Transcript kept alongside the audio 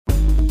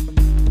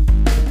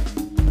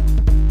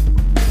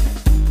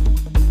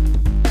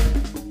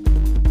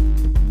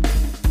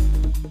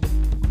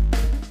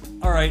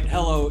right,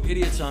 hello,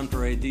 Idiots on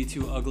Parade, the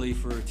Too Ugly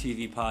for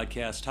TV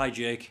podcast. Hi,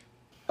 Jake.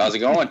 How's it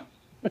going?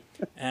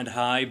 And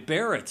hi,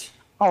 Barrett.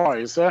 How are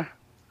you, sir?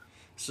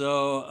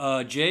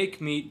 So, Jake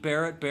meet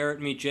Barrett,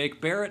 Barrett meet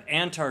Jake. Barrett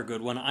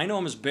Antargoodwin. I know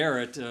him as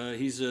Barrett.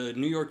 He's a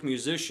New York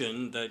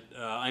musician that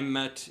I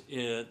met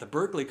at the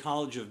Berklee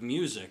College of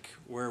Music,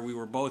 where we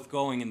were both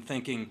going and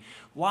thinking,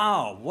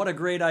 wow, what a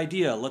great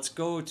idea. Let's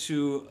go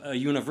to a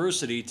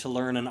university to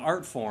learn an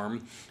art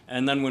form.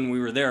 And then when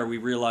we were there, we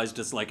realized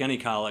it's like any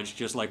college,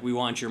 just like we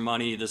want your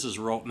money, this is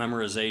rote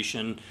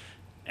memorization.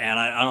 And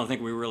I don't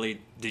think we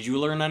really... Did you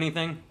learn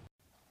anything?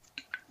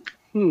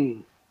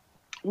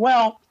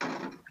 Well...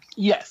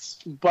 Yes,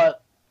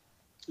 but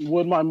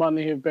would my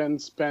money have been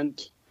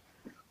spent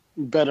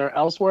better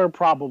elsewhere?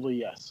 Probably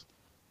yes.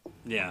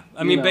 Yeah.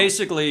 I mean,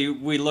 basically,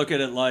 we look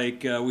at it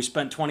like we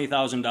spent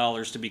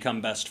 $20,000 to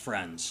become best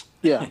friends.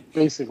 Yeah,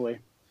 basically.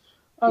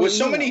 With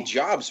so many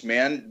jobs,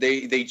 man,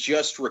 they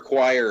just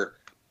require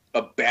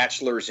a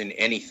bachelor's in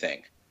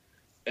anything.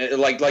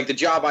 Like the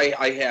job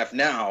I have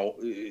now,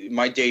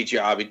 my day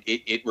job,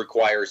 it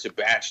requires a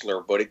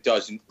bachelor, but it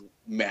doesn't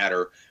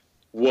matter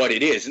what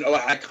it is. And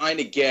I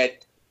kind of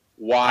get...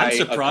 why I'm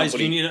surprised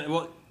you need it.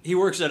 Well, he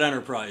works at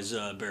Enterprise,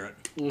 Barrett.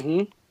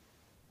 Mm-hmm.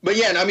 But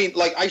yeah, I mean,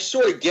 like, I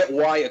sort of get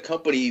why a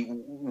company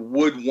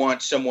would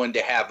want someone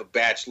to have a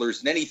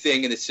bachelor's in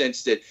anything, in the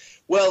sense that,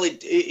 well,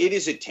 it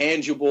is a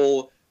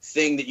tangible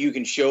thing that you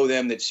can show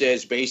them that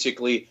says,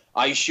 basically,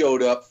 I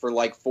showed up for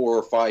like 4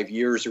 or 5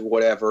 years or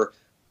whatever,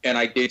 and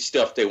I did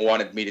stuff they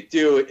wanted me to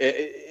do,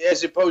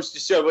 as opposed to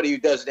somebody who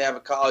doesn't have a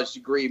college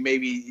degree.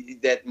 Maybe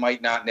that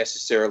might not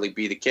necessarily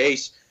be the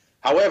case.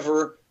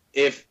 However,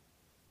 if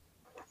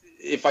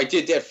I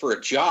did that for a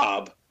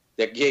job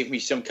that gave me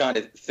some kind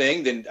of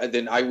thing,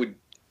 then I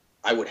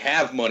would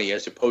have money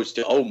as opposed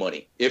to owe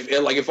money.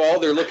 If all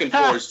they're looking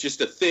for is just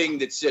a thing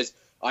that says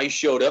I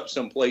showed up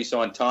someplace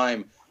on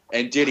time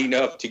and did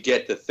enough to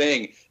get the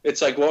thing,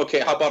 it's like, well,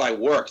 okay, how about I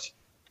worked?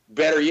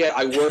 Better yet,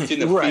 I worked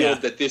in the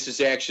field that this is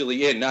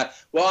actually in. Not,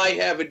 well, I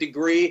have a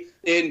degree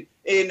in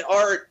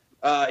art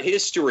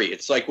history.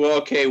 It's like, well,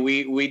 okay,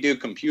 we do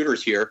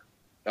computers here.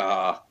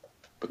 Yeah,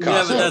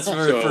 Picasso. but that's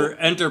for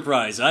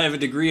Enterprise. I have a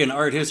degree in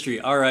art history.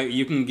 All right,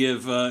 you can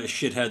give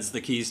shitheads the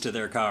keys to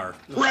their car.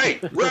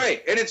 Right.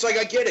 And it's like,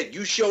 I get it.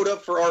 You showed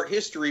up for art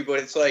history, but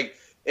it's like,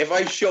 if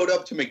I showed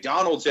up to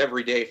McDonald's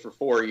every day for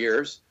 4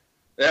 years,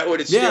 that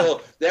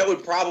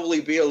would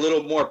probably be a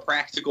little more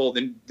practical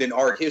than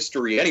art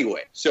history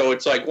anyway. So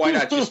it's like, why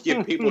not just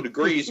give people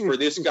degrees for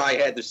this guy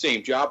had the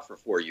same job for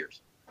 4 years?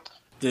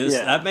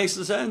 That makes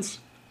sense.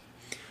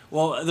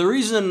 Well, the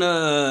reason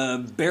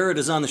Barrett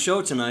is on the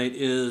show tonight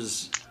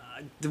is,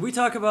 did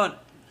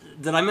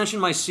I mention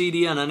my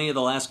CD on any of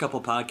the last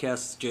couple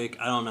podcasts, Jake?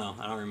 I don't know.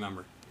 I don't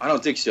remember. I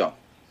don't think so.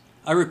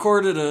 I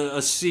recorded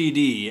a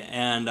CD,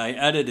 and I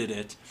edited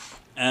it,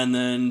 and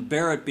then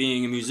Barrett,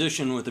 being a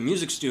musician with a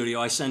music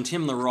studio, I sent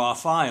him the raw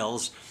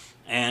files,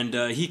 and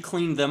he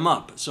cleaned them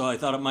up. So I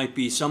thought it might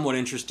be somewhat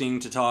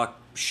interesting to talk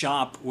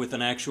shop with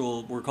an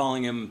actual, we're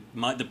calling him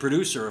the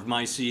producer of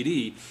my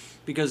CD,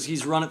 because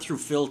he's run it through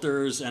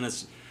filters, and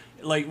it's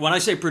like, when I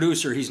say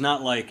producer, he's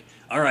not like,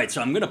 all right, so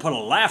I'm going to put a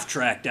laugh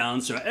track down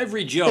so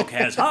every joke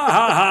has ha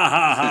ha ha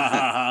ha ha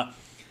ha ha.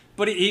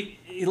 But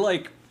he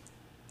like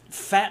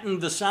fattened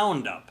the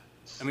sound up.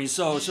 I mean,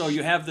 so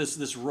you have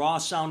this raw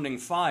sounding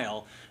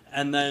file,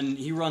 and then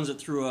he runs it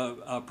through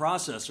a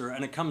processor,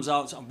 and it comes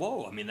out.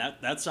 Whoa! I mean,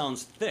 that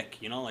sounds thick.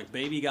 You know, like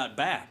Baby Got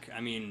Back.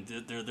 I mean,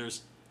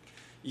 there's.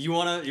 You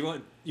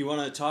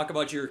wanna talk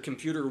about your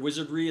computer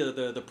wizardry,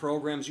 the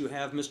programs you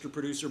have, Mr.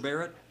 Producer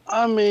Barrett?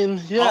 I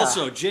mean, yeah.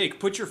 Also, Jake,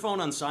 put your phone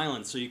on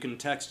silent so you can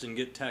text and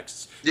get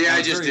texts. Yeah,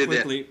 I just did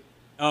quickly.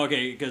 That.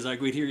 Okay, because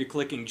we'd hear you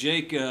clicking.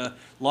 Jake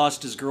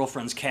lost his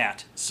girlfriend's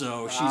cat,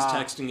 so she's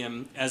texting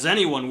him, as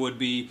anyone would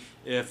be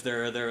if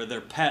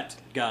their pet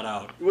got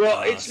out.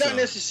 Well, it's not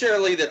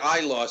necessarily that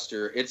I lost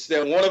her. It's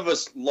that one of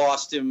us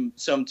lost him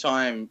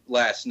sometime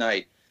last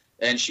night.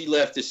 And she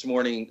left this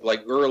morning,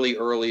 like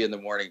early in the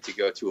morning, to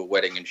go to a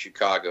wedding in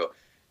Chicago.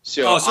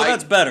 So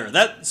that's better.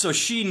 So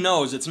she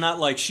knows. It's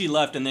not like she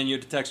left and then you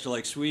had to text her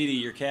like, sweetie,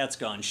 your cat's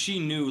gone. She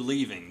knew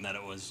leaving that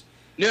it was...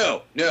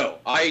 No.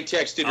 I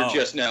texted her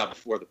just now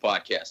before the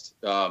podcast.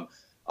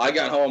 I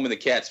got home and the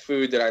cat's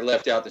food that I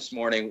left out this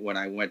morning when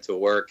I went to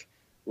work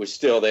was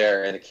still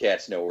there, and the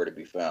cat's nowhere to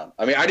be found.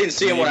 I mean, I didn't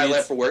see him when I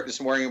left for work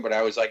this morning, but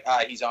I was like,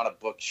 he's on a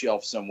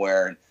bookshelf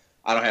somewhere, and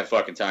I don't have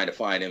fucking time to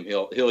find him.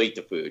 He'll eat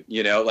the food,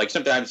 you know? Like,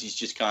 sometimes he's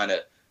just kind of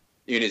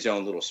in his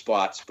own little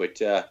spots.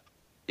 But,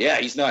 yeah,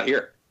 he's not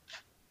here.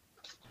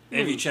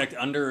 Have you checked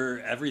under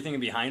everything and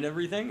behind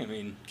everything? I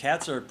mean,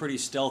 cats are pretty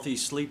stealthy,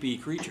 sleepy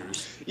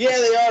creatures. Yeah,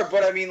 they are.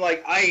 But, I mean,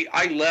 like,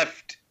 I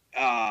left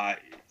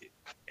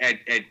at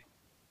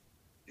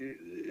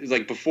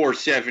like before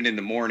 7 in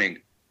the morning,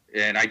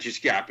 and I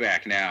just got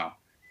back now,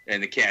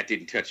 and the cat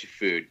didn't touch the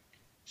food.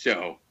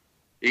 So...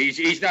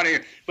 He's not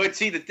here. But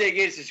see, the thing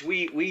is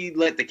we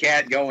let the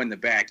cat go in the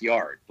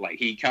backyard. Like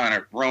he kind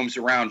of roams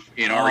around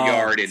in our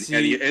yard and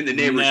the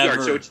neighbor's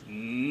yard. So it's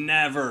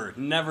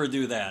never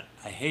do that.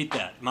 I hate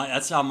that.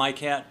 That's how my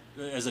cat,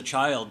 as a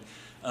child,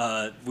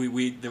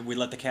 we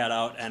let the cat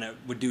out and it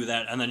would do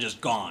that and then just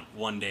gone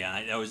one day.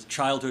 That was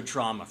childhood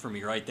trauma for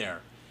me right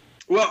there.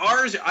 Well,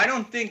 ours, I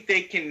don't think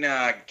they can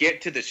get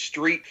to the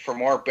street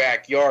from our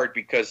backyard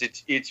because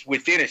it's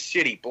within a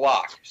city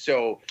block.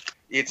 So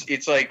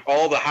it's like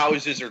all the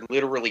houses are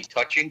literally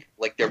touching,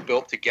 like they're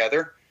built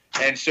together.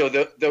 And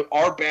so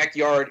our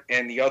backyard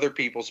and the other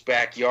people's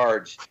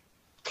backyards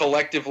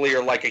collectively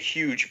are like a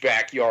huge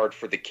backyard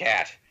for the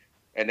cat.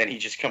 And then he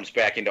just comes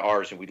back into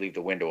ours and we leave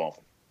the window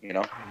open, you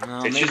know?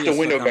 Well, it's just the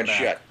window got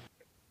shut.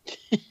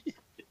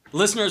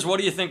 Listeners, what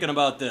are you thinking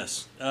about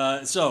this?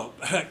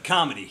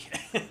 Comedy.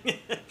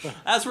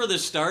 That's where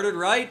this started,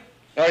 right?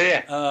 Oh,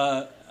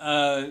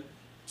 yeah.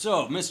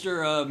 So,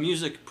 Mr.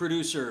 Music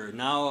Producer,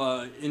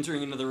 now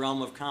entering into the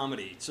realm of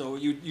comedy. So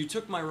you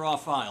took my raw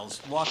files.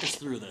 Walk us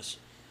through this.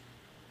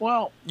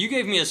 Well, you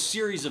gave me a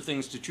series of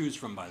things to choose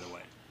from, by the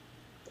way.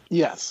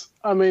 Yes.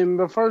 I mean,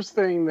 the first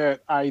thing that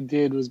I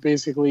did was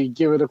basically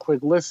give it a quick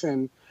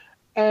listen.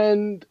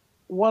 And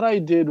what I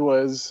did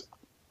was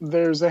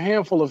there's a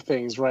handful of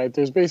things, right?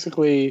 There's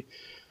basically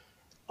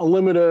a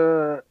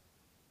limiter,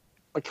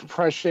 a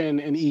compression,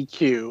 and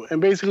EQ.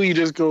 And basically you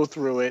just go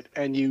through it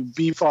and you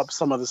beef up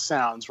some of the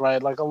sounds,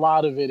 right? Like a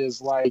lot of it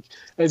is like,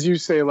 as you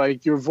say,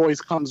 like your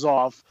voice comes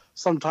off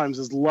sometimes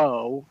is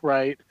low,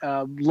 right?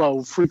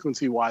 Low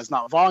frequency-wise,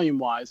 not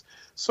volume-wise.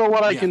 So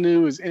what I can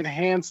do is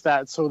enhance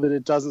that so that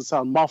it doesn't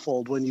sound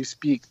muffled when you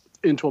speak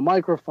into a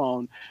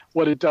microphone.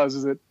 What it does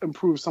is it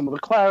improves some of the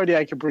clarity.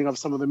 I can bring up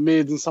some of the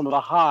mids and some of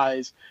the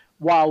highs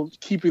while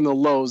keeping the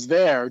lows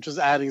there, just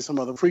adding some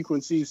other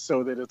frequencies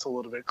so that it's a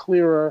little bit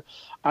clearer.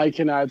 I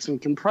can add some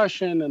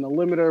compression and a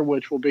limiter,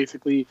 which will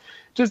basically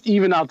just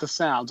even out the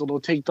sounds.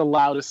 It'll take the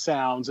loudest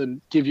sounds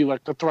and give you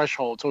like the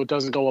threshold so it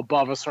doesn't go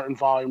above a certain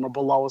volume or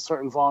below a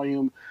certain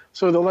volume.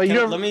 So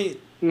let me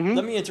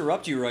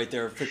interrupt you right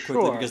there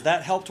quickly, because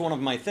that helped one of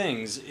my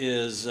things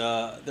is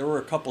there were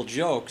a couple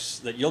jokes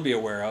that you'll be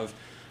aware of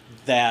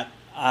that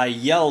I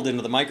yelled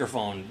into the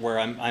microphone where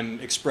I'm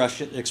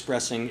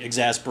expressing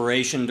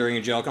exasperation during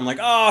a joke. I'm like,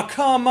 oh,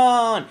 come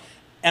on.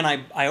 And I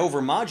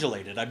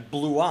overmodulated. I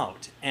blew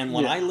out. And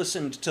when I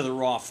listened to the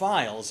raw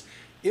files,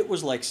 it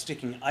was like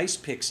sticking ice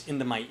picks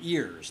into my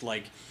ears.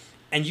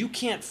 And you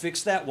can't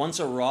fix that once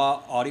a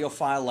raw audio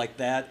file like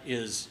that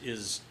is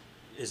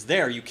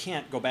there. You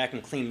can't go back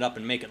and clean it up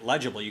and make it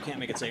legible. You can't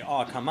make it say,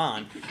 oh, come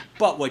on.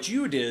 But what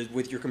you did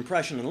with your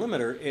compression and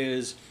limiter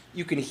is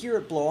you can hear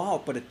it blow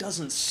out, but it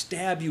doesn't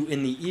stab you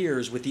in the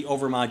ears with the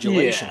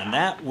overmodulation. And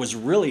that was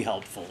really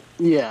helpful.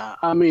 Yeah.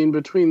 I mean,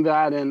 between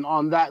that and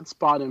on that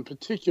spot in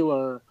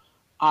particular,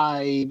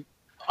 I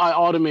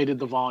automated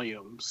the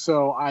volume.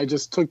 So I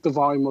just took the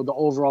volume of the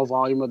overall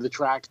volume of the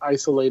track,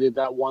 isolated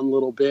that one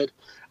little bit,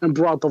 and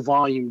brought the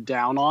volume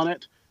down on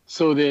it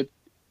so that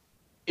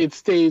it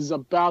stays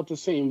about the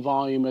same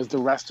volume as the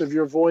rest of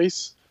your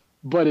voice,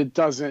 but it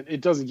doesn't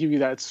give you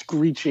that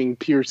screeching,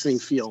 piercing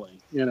feeling,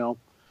 you know?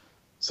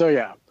 So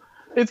yeah,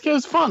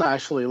 it's fun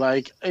actually.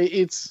 Like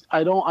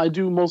I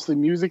do mostly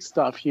music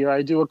stuff here.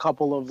 I do a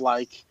couple of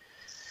like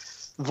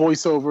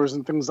voiceovers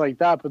and things like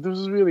that, but this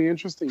is really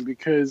interesting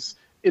because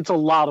it's a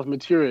lot of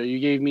material. You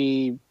gave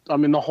me, I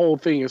mean, the whole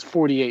thing is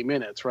 48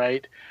 minutes,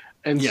 right?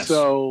 And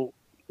so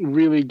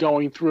really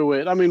going through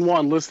it, I mean,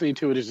 one, listening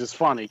to it is just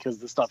funny because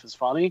the stuff is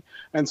funny.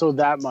 And so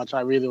that much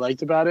I really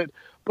liked about it.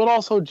 But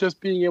also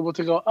just being able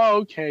to go, oh,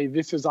 okay,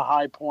 this is a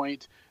high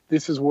point.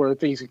 This is where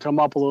things can come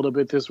up a little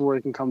bit. This is where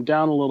it can come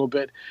down a little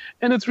bit.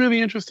 And it's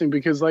really interesting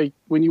because, like,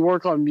 when you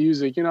work on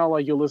music, you know,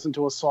 like you'll listen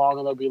to a song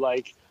and there'll be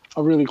like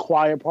a really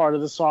quiet part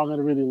of the song and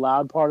a really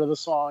loud part of the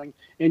song.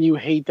 And you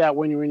hate that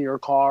when you're in your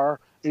car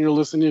and you're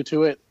listening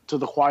to it, to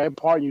the quiet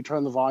part, and you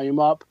turn the volume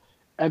up.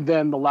 And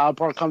then the loud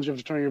part comes, you have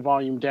to turn your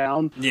volume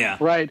down. Yeah.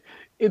 Right?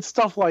 It's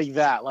stuff like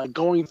that, like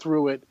going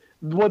through it.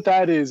 What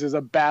that is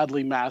a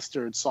badly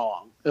mastered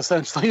song,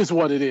 essentially, is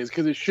what it is,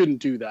 because it shouldn't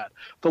do that.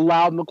 The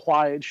loud and the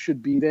quiet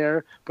should be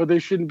there, but they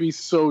shouldn't be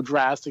so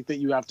drastic that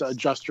you have to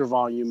adjust your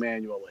volume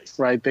manually,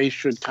 right? They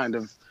should kind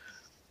of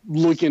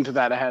look into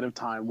that ahead of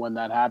time when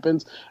that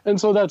happens.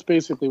 And so that's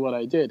basically what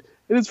I did.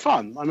 And it's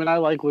fun. I mean, I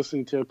like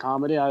listening to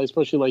comedy. I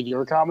especially like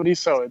your comedy,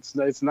 so it's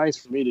nice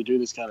for me to do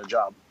this kind of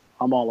job.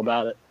 I'm all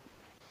about it.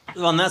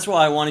 Well, and that's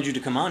why I wanted you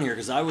to come on here,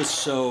 because I was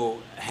so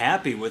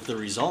happy with the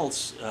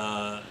results.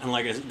 And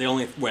like the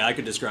only way I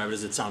could describe it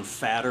is it sounded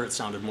fatter, it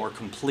sounded more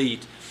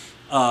complete.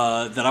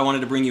 That I wanted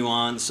to bring you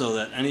on so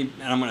that and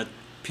I'm going to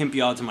pimp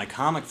you out to my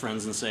comic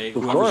friends and say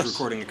whoever's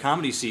recording a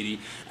comedy CD.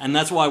 And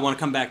that's why I want to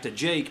come back to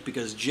Jake,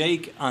 because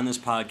Jake on this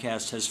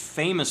podcast has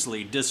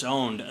famously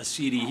disowned a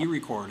CD he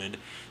recorded.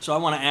 So I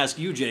want to ask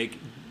you, Jake,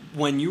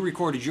 when you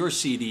recorded your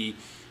CD,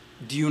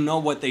 do you know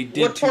what they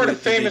did? What part of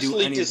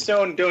famously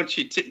disowned don't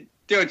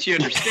you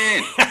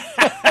understand?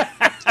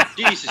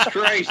 Jesus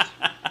Christ.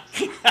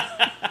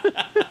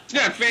 It's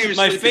not famously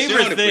my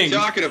favorite thing. If we're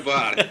talking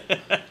about it.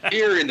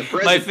 here in the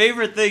present. My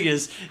favorite thing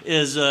is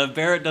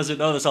Barrett doesn't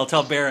know this. I'll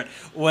tell Barrett.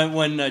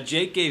 When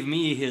Jake gave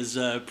me his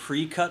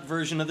pre-cut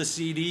version of the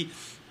CD,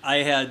 I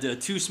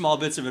had two small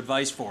bits of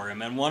advice for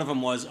him, and one of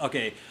them was,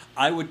 okay,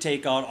 I would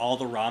take out all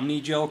the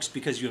Romney jokes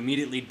because you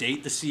immediately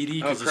date the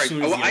CD. Oh, as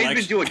soon as I've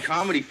been doing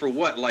comedy for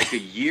what, like a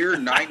year,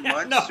 9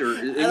 months, or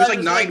it was like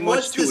 9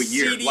 months to a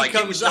year. CD like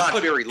it was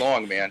not very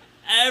long, man.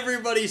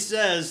 Everybody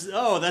says,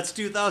 "Oh, that's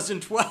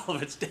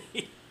 2012. It's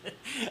dated."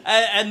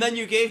 And then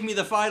you gave me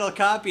the final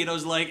copy, and it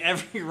was like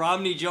every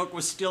Romney joke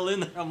was still in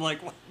there. I'm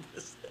like, what?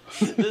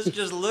 This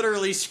just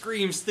literally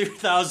screams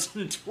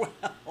 2012.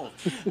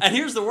 And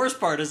here's the worst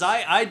part is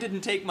I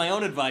didn't take my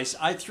own advice.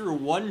 I threw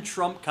one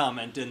Trump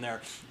comment in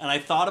there, and I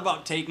thought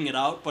about taking it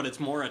out, but it's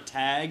more a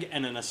tag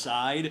and an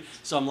aside.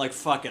 So I'm like,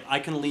 fuck it. I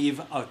can leave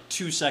a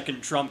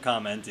 2-second Trump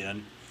comment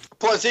in.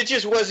 Plus, it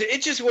just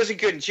wasn't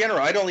good in general.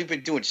 I'd only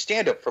been doing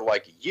stand-up for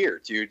like a year,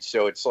 dude.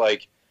 So it's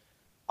like,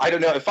 I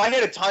don't know. If I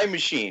had a time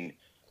machine,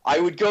 I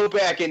would go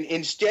back and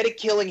instead of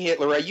killing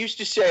Hitler, I used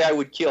to say I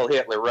would kill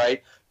Hitler,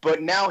 right?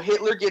 But now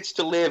Hitler gets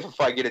to live if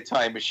I get a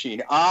time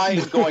machine. I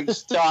am going to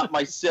stop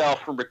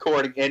myself from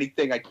recording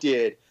anything I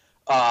did,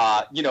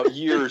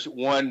 years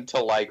 1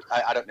 to like,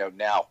 I don't know,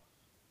 now.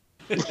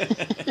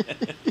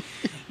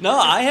 No,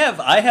 I have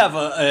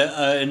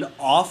an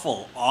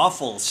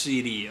awful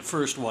CD,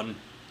 first one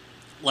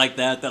like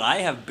that I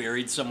have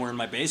buried somewhere in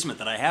my basement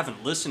that I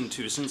haven't listened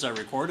to since I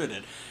recorded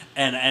it.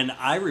 And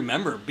I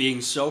remember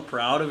being so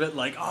proud of it,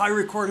 like, oh, I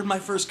recorded my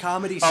first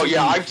comedy CD. Oh,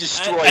 yeah, I've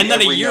destroyed and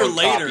then every a year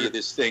later copy of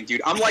this thing,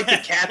 dude. I'm like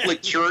the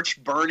Catholic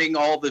Church burning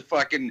all the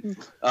fucking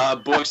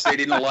books they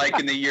didn't like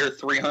in the year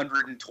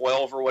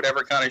 312 or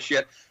whatever kind of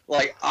shit.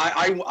 Like,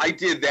 I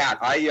did that.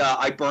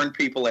 I burned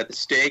people at the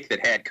stake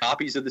that had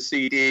copies of the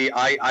CD.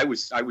 I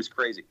was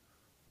crazy.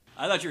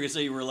 I thought you were going to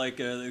say you were like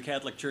the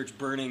Catholic Church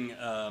burning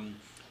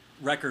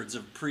records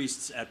of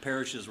priests at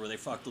parishes where they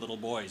fucked little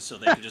boys so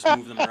they could just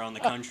move them around the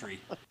country.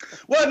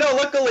 Well, no,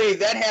 luckily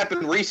that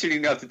happened recent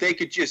enough that they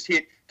could just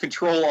hit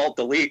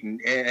Control-Alt-Delete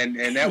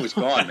and that was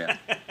gone, man.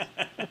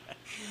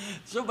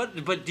 So,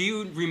 but do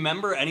you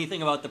remember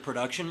anything about the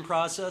production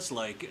process?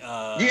 Like,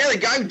 yeah, the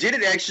guy who did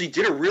it actually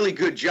did a really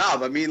good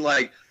job. I mean,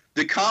 like,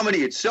 the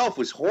comedy itself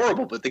was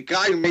horrible, but the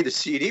guy who made the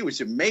CD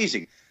was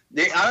amazing.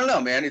 I don't know,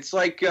 man. It's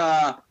like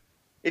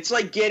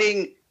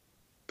getting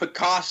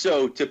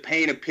Picasso to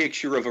paint a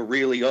picture of a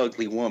really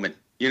ugly woman.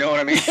 You know what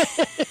I mean?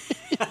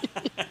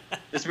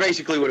 That's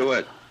basically what it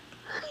was.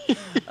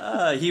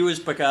 He was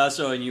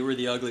Picasso and you were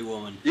the ugly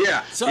woman.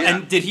 Yeah. So, yeah.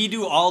 And did he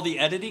do all the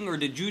editing or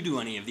did you do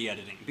any of the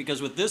editing?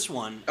 Because with this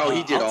one, oh,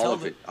 he did all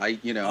of it.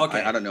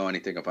 Okay. I don't know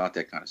anything about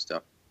that kind of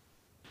stuff.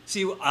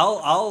 See,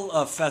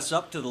 I'll fess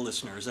up to the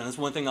listeners, and it's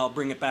one thing I'll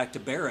bring it back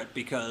to Barrett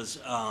because,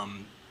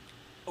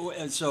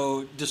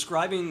 so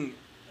describing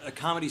a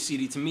comedy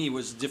CD to me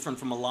was different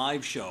from a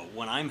live show.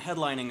 When I'm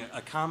headlining a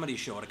comedy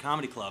show at a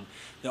comedy club,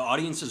 the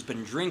audience has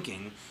been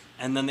drinking,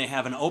 and then they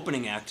have an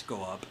opening act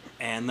go up,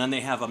 and then they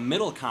have a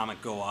middle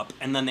comic go up,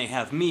 and then they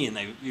have me, and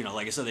they,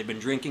 like I said, they've been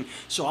drinking.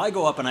 So I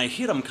go up and I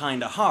hit them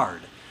kind of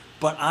hard.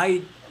 But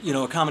a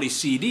comedy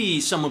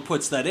CD, someone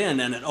puts that in,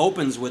 and it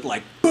opens with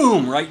like,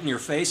 boom, right in your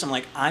face. I'm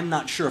like, I'm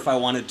not sure if I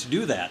wanted to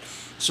do that.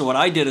 So what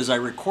I did is I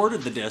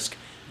recorded the disc,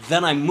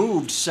 then I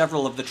moved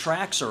several of the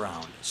tracks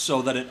around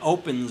so that it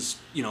opens,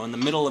 in the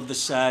middle of the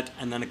set,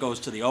 and then it goes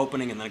to the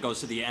opening, and then it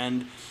goes to the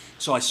end.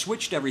 So I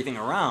switched everything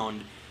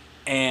around,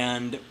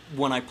 and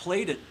when I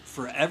played it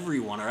for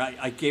everyone, or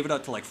I gave it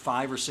out to like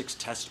 5 or 6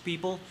 test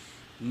people,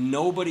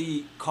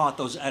 nobody caught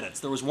those edits.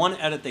 There was one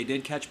edit they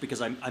did catch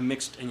because I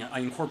mixed, and I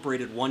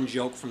incorporated one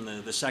joke from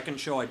the second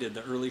show. I did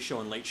the early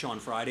show and late show on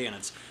Friday, and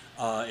it's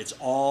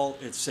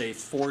say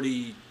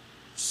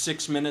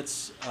 46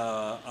 minutes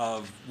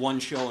of one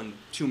show and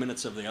 2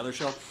 minutes of the other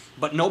show.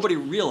 But nobody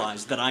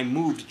realized that I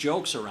moved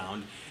jokes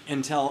around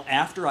until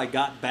after I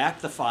got back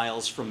the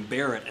files from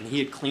Barrett, and he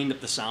had cleaned up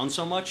the sound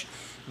so much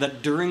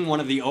that during one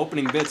of the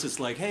opening bits, it's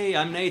like, hey,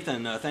 I'm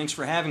Nathan, thanks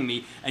for having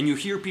me. And you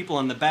hear people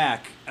in the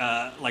back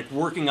like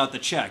working out the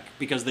check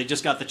because they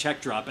just got the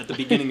check drop at the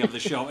beginning of the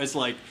show. It's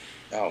like,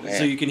 oh, man.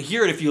 So you can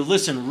hear it if you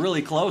listen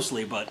really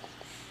closely, but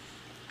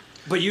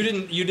you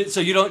did. So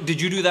you don't.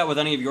 Did you do that with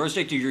any of yours,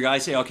 Jake? Did your guy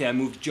say, okay, I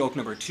moved joke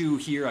number 2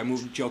 here, I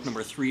moved joke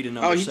number 3 to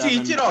number 7? He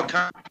did all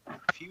kinds.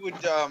 He would.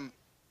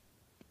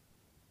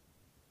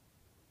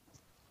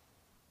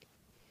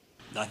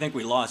 I think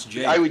we lost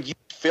Jake. I would use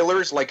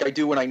fillers like I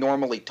do when I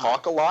normally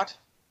talk a lot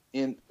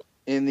in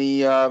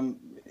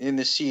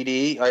the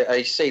CD.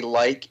 I say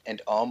like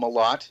and a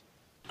lot.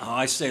 Oh,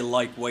 I say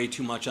like way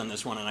too much on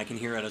this one, and I can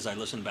hear it as I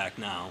listen back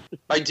now.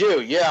 I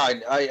do, yeah.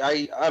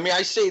 I mean,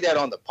 I say that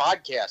on the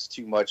podcast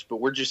too much, but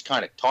we're just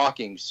kind of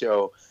talking,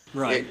 so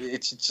right.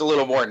 It's a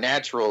little more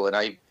natural, and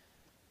I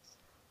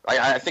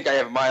think I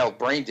have mild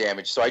brain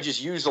damage, so I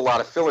just use a lot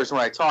of fillers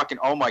when I talk, and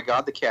oh my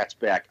God, the cat's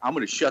back. I'm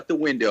going to shut the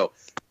window.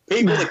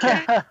 People, the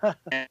cat.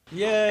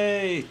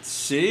 Yay!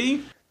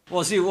 See?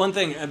 Well, see, one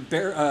thing,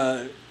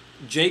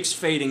 Jake's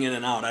fading in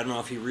and out. I don't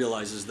know if he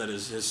realizes that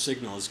his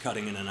signal is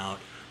cutting in and out.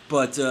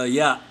 But,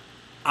 yeah,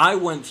 I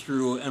went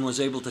through and was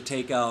able to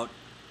take out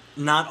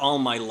not all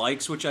my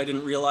likes, which I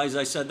didn't realize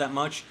I said that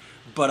much,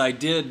 but I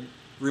did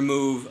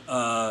remove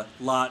a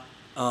lot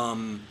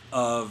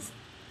of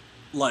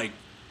like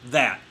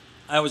that.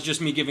 That was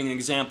just me giving an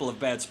example of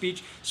bad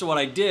speech. So what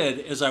I did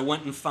is I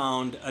went and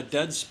found a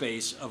dead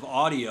space of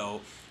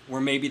audio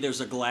where maybe there's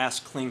a glass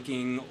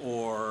clinking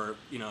or,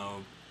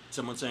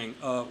 someone saying,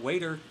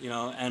 waiter,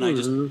 and I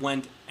just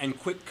went and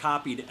quick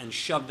copied and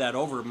shoved that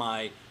over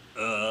my,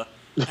 and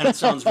it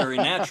sounds very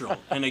natural.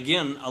 And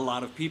again, a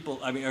lot of people,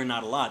 or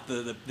not a lot,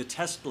 the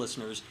test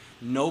listeners,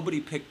 nobody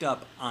picked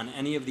up on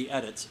any of the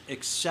edits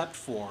except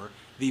for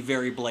the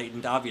very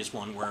blatant, obvious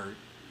one where,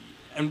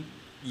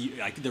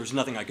 there was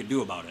nothing I could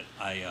do about it.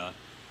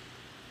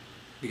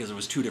 Because it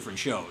was two different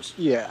shows.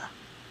 Yeah.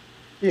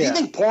 Do you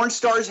think porn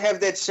stars have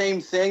that same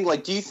thing?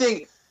 Like, do you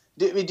think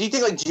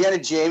like Jenna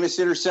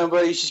Jameson or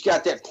somebody, she's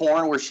got that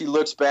porn where she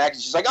looks back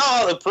and she's like,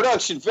 oh, the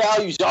production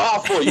value's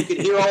awful. You can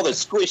hear all the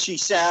squishy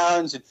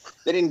sounds, and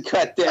they didn't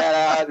cut that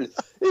out. And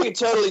you can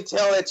totally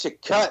tell it's a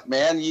cut,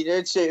 man.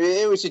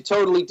 It was a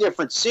totally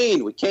different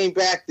scene. We came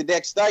back the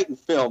next night and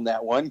filmed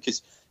that one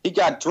because he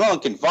got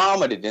drunk and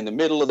vomited in the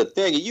middle of the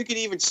thing. And you can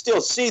even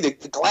still see the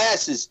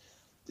glass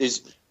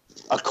is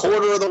a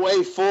quarter of the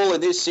way full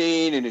in this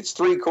scene, and it's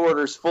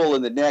 3/4 full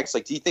in the next.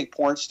 Like, do you think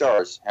porn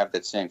stars have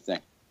that same thing?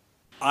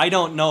 I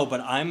don't know,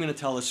 but I'm going to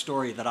tell a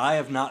story that I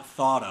have not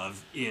thought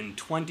of in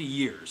 20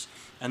 years.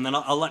 And then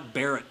I'll let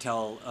Barrett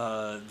tell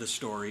the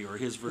story or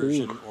his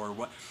version or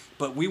what.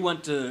 But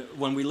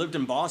when we lived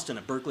in Boston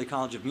at Berklee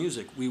College of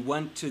Music, we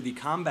went to the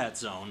Combat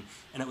Zone,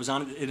 and it was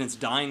in its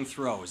dying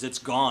throes. It's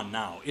gone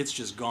now. It's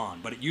just gone.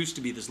 But it used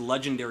to be this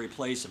legendary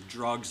place of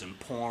drugs and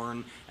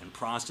porn and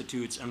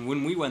prostitutes. And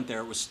when we went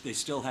there, they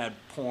still had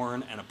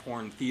porn and a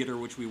porn theater,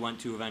 which we went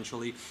to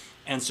eventually.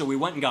 And so we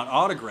went and got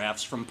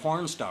autographs from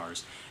porn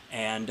stars.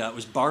 And it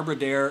was Barbara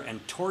Dare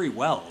and Tori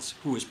Wells,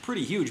 who was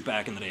pretty huge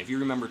back in the day, if you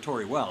remember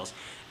Tori Wells.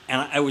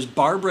 And it was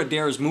Barbara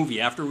Dare's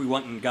movie. After we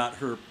went and got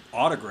her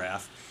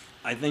autograph,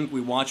 I think we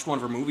watched one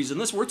of her movies.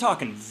 And we're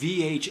talking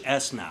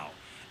VHS now.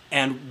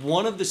 And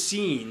one of the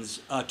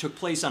scenes took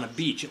place on a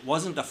beach. It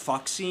wasn't a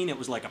fuck scene. It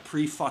was like a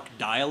pre-fuck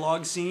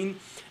dialogue scene.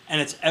 And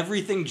it's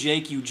everything,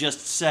 Jake, you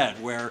just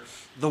said, where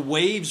the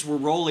waves were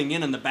rolling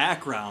in the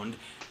background,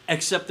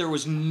 except there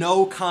was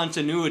no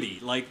continuity.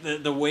 Like,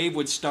 the wave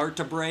would start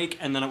to break,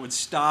 and then it would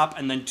stop,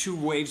 and then two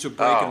waves would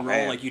break and roll.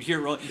 Man. Like, you'd hear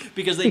it roll.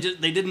 Because they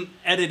didn't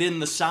edit in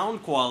the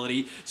sound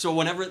quality, so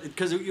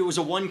because it was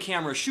a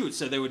one-camera shoot,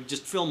 so they would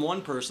just film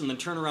one person, then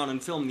turn around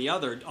and film the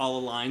other,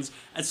 all the lines.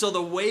 And so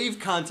the wave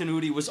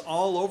continuity was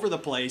all over the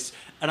place,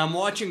 and I'm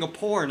watching a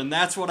porn, and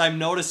that's what I'm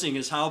noticing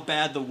is how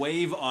bad the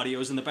wave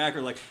audio is in the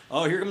background. Like,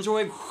 oh, here comes a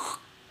wave,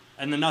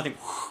 and then nothing,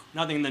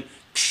 and then...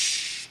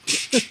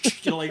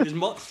 like this,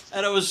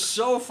 and it was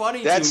so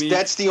funny to me.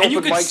 That's the open and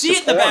you could mic see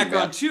it in the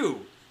background man. Too.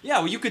 Yeah,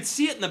 well, you could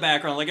see it in the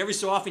background. Like every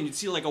so often, you'd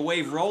see like a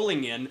wave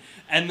rolling in,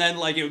 and then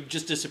like it would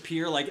just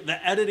disappear. Like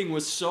the editing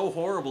was so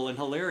horrible and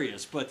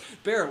hilarious. But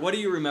Barrett, what do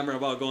you remember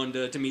about going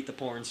to meet the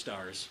porn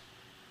stars?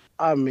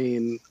 I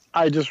mean,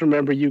 I just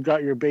remember you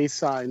got your bass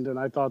signed, and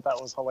I thought that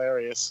was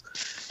hilarious.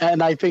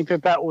 And I think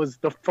that was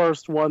the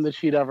first one that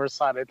she'd ever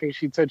signed. I think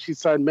she said she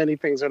signed many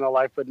things in her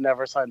life, but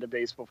never signed a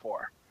bass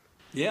before.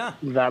 Yeah.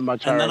 That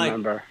much I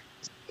remember.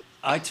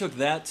 I took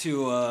that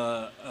to,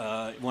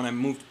 when I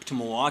moved to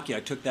Milwaukee,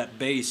 I took that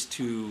bass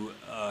to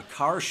a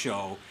car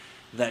show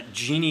that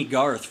Jeannie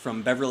Garth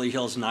from Beverly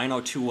Hills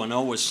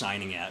 90210 was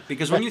signing at.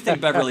 Because when you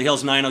think Beverly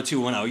Hills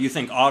 90210, you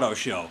think auto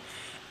show.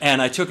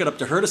 And I took it up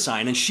to her to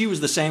sign, and she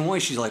was the same way.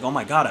 She's like, oh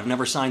my God, I've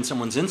never signed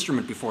someone's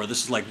instrument before.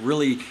 This is like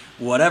really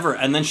whatever.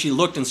 And then she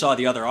looked and saw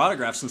the other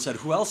autographs and said,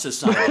 who else is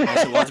signing? And I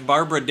said, well, it's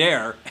Barbara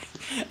Dare.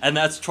 And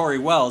that's Tori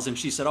Wells. And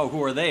she said, oh,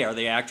 who are they? Are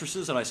they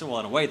actresses? And I said, well,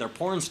 in a way, they're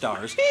porn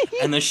stars.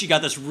 And then she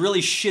got this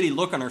really shitty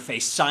look on her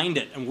face, signed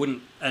it, and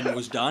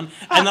was done.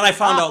 And then I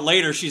found out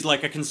later she's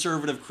like a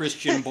conservative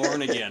Christian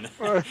born again.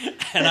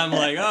 And I'm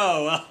like,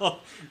 oh, well,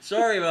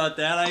 sorry about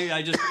that.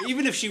 I just,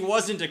 even if she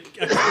wasn't a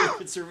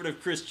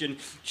conservative Christian,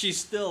 she's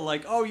still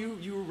like, oh,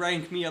 you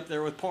rank me up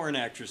there with porn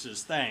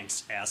actresses.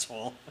 Thanks,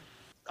 asshole.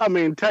 I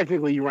mean,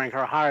 technically you rank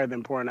her higher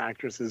than porn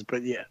actresses,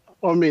 but yeah.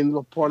 I mean,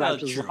 the porn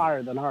actress is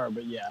higher than her,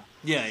 but yeah.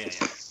 Yeah.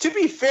 To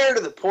be fair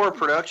to the poor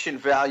production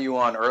value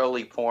on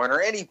early porn or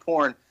any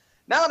porn,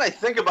 now that I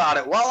think about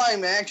it, while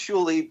I'm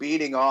actually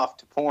beating off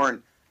to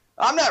porn,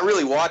 I'm not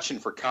really watching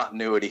for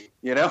continuity,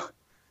 you know?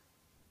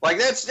 Like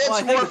that's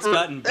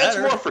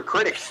more for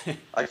critics,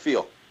 I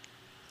feel.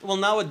 Well,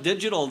 now with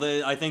digital,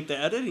 I think the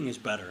editing is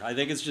better. I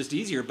think it's just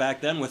easier. Back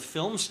then with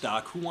film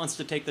stock, who wants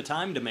to take the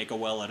time to make a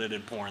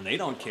well-edited porn? They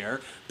don't care.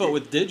 But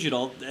with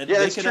digital, they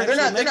can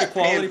actually make a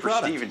quality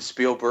product. Steven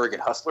Spielberg at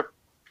Hustler.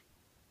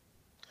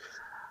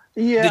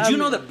 Yeah. Did you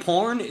know that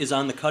porn is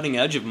on the cutting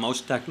edge of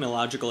most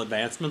technological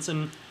advancements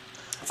in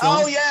film?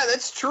 Oh yeah,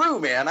 that's true,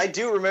 man. I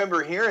do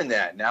remember hearing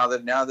that. Now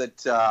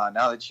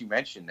that you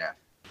mention that.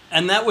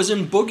 And that was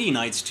in Boogie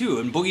Nights too.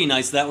 In Boogie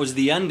Nights, that was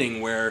the ending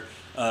where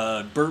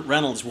Burt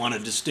Reynolds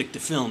wanted to stick to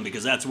film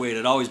because that's the way it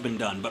had always been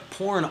done. But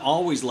porn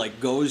always like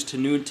goes to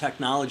new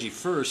technology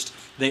first.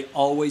 They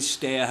always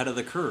stay ahead of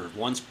the curve.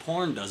 Once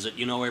porn does it,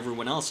 you know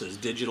everyone else is.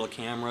 Digital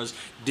cameras,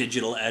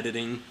 digital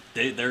editing.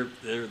 They're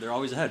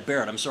always ahead.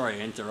 Barrett, I'm sorry I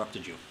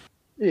interrupted you.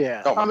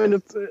 Yeah, I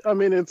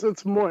mean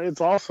it's more.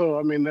 It's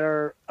also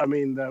they're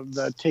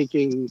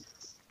taking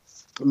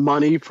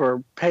money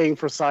for paying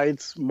for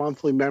sites,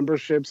 monthly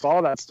memberships,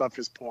 all that stuff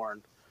is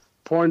porn.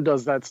 Porn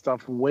does that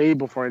stuff way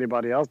before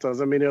anybody else does.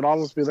 I mean, it'd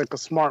almost be like a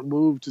smart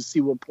move to see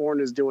what porn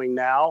is doing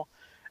now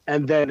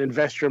and then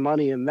invest your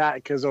money in that,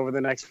 because over the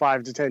next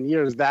 5 to 10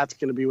 years, that's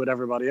going to be what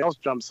everybody else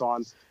jumps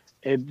on.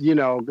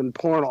 And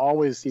porn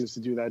always seems to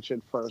do that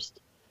shit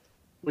first,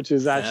 which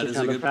is actually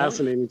kind of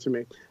fascinating to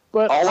me.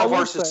 But all of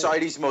our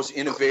society's most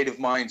innovative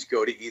minds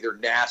go to either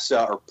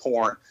NASA or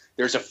porn.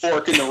 There's a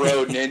fork in the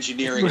road in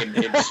engineering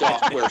and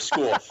software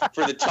school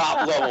for the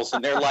top levels,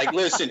 and they're like,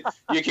 listen,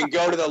 you can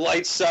go to the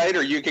light side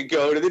or you can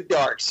go to the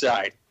dark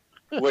side.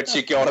 What's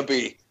it going to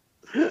be?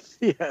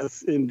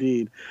 Yes,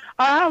 indeed.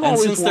 I have and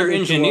always since they're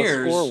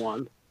engineers, score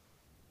one.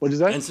 What'd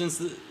you say? And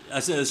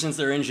since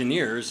they're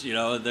engineers, they're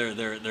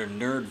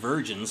nerd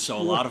virgins, so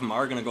a lot of them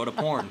are going to go to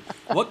porn.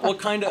 What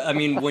kind of? I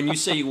mean, when you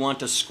say you want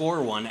to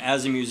score one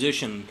as a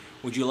musician,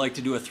 would you like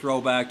to do a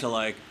throwback to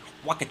like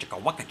waka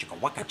chicka waka chicka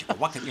waka chicka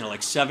waka,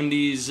 like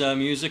 70s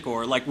music,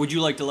 or like would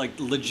you like to like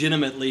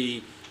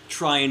legitimately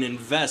try and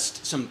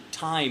invest some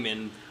time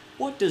in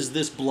what does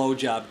this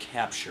blowjob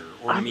capture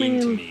or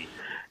mean to me?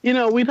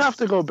 We'd have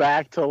to go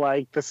back to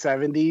like the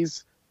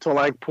 70s to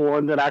like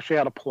porn that actually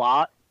had a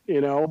plot.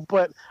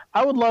 But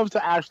I would love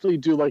to actually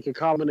do like a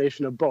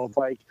combination of both,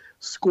 like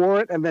score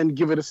it and then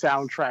give it a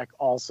soundtrack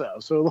also.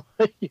 So,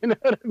 like, you know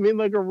what I mean?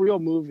 Like a real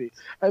movie.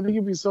 I think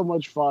it'd be so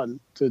much fun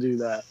to do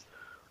that.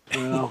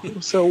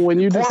 So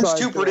when you porn's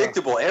too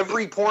predictable.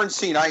 Every porn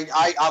scene,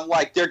 I'm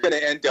like, they're going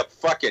to end up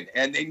fucking,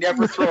 and they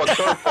never throw a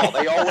curveball.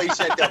 They always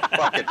end up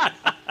fucking.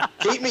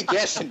 Keep me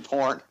guessing,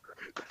 porn.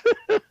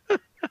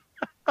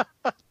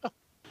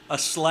 A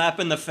slap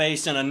in the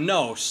face and a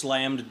no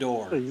slammed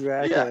door.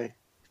 Exactly. Yeah.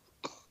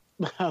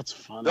 That's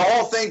funny. The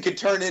whole thing could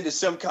turn into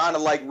some kind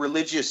of like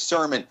religious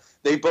sermon.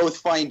 They both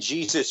find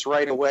Jesus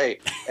right away,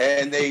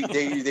 and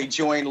they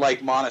join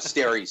like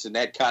monasteries and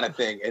that kind of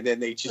thing, and then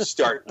they just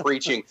start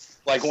preaching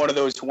like one of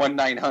those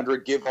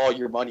 1-900 give all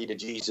your money to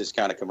Jesus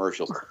kind of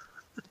commercials.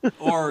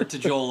 Or to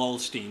Joel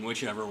Osteen,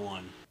 whichever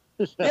one.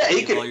 Yeah,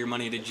 he give all your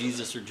money to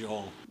Jesus or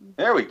Joel.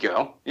 There we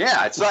go.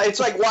 Yeah, it's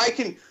like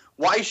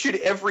why should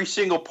every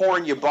single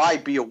porn you buy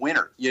be a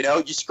winner? You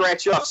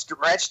scratch off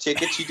scratch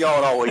tickets, you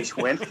don't always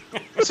win.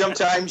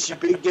 Sometimes you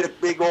get a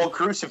big old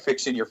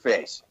crucifix in your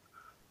face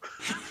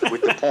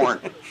with the porn.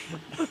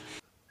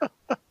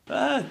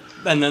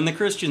 And then the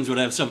Christians would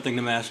have something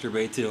to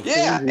masturbate to.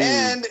 Yeah,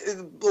 and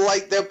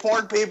like the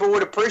porn people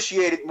would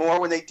appreciate it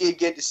more when they did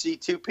get to see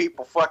two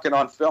people fucking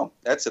on film.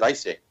 That's what I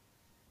say.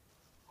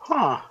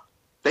 Huh.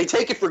 They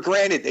take it for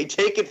granted.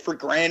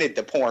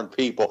 The porn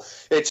people.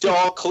 It's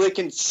all click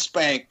and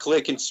spank,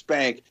 click and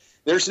spank.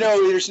 There's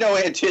no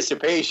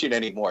anticipation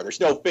anymore. There's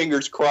no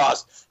fingers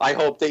crossed. I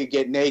hope they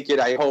get naked.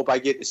 I hope I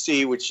get to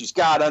see what she's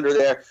got under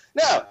there.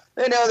 No,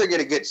 they know they're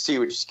going to get to see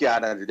what she's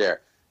got under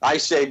there. I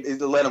say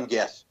let them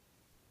guess.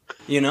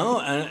 And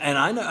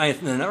I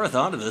never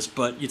thought of this,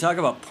 but you talk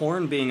about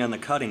porn being on the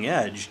cutting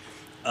edge.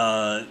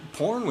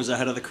 Porn was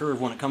ahead of the curve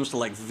when it comes to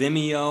like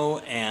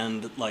Vimeo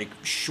and like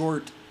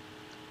short,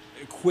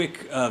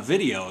 quick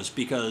videos,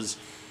 because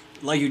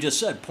like you just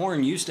said,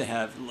 porn used to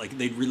have like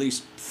they'd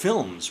release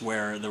films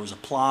where there was a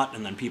plot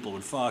and then people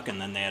would fuck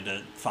and then they had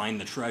to find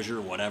the treasure,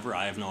 whatever.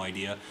 I have no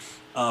idea.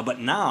 But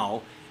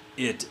now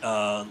it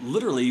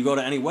literally you go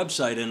to any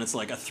website and it's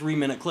like a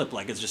 3-minute clip,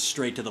 like it's just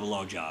straight to the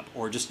blowjob,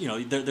 or just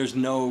there's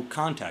no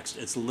context.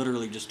 It's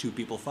literally just two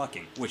people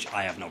fucking, which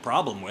I have no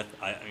problem with.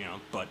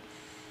 But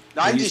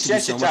I'm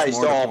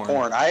desensitized to all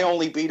porn. I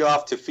only beat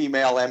off to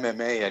female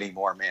MMA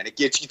anymore, man.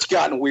 It's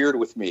gotten weird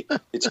with me.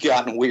 It's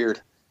gotten weird.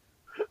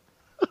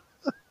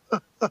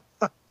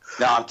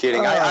 No, I'm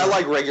kidding. I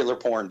like regular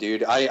porn,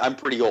 dude. I'm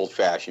pretty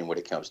old-fashioned when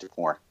it comes to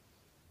porn.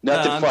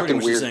 Nothing I'm fucking pretty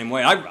much weird. The same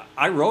way.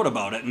 I wrote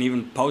about it and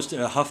even posted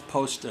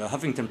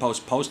Huffington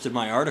Post posted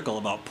my article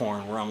about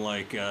porn where I'm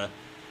like,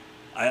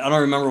 I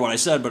don't remember what I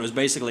said, but it was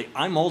basically,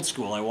 I'm old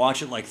school. I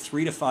watch it like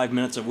 3 to 5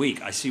 minutes a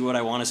week. I see what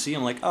I want to see.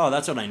 I'm like, oh,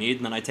 that's what I need,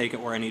 and then I take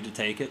it where I need to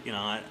take it.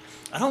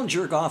 I don't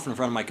jerk off in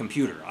front of my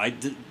computer.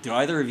 Do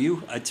either of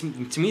you?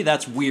 To me,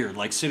 that's weird.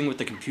 Like sitting with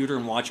the computer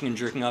and watching and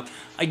jerking off.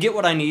 I get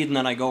what I need, and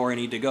then I go where I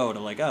need to go. To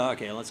like, oh,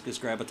 okay, let's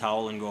just grab a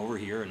towel and go over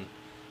here and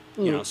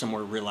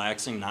somewhere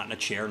relaxing, not in a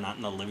chair, not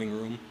in the living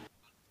room.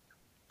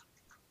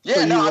 Yeah,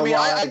 so no, I mean,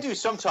 I do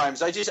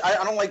sometimes. I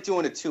don't like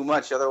doing it too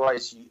much.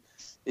 Otherwise,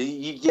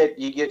 you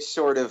get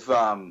sort of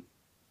I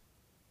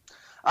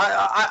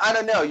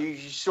don't know. You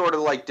sort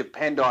of like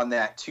depend on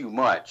that too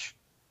much.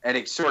 And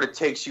it sort of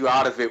takes you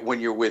out of it when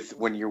you're with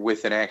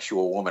an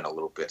actual woman a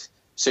little bit.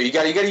 So you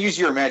got to use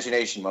your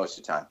imagination most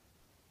of the time.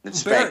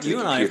 Barrett, you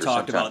and I have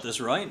talked about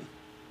this, right?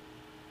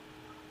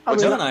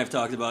 Tim and I have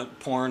talked about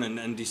porn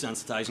and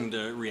desensitizing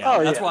to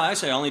reality. That's why I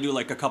say I only do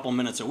like a couple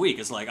minutes a week.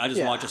 It's like I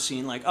just watch a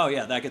scene like, oh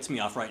yeah, that gets me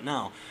off right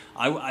now.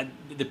 I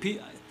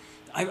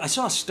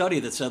saw a study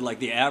that said like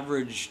the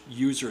average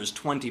user is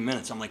 20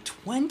 minutes. I'm like,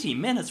 20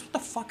 minutes? What the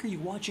fuck are you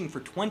watching for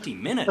 20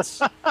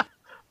 minutes?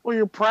 Well,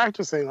 you're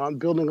practicing on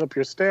building up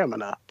your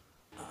stamina.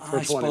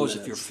 I suppose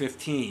if you're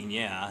 15,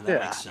 that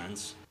makes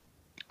sense.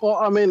 Well,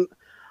 I mean,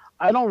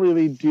 I don't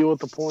really deal with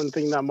the porn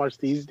thing that much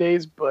these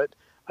days, but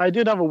I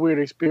did have a weird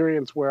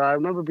experience where I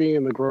remember being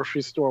in the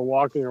grocery store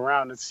walking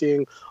around and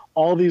seeing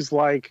all these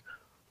like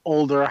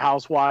older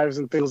housewives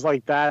and things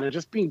like that and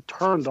just being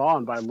turned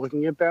on by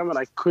looking at them, and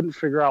I couldn't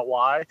figure out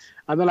why.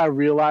 And then I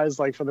realized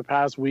like for the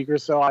past week or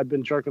so I've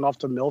been jerking off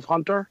to MILF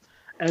Hunter,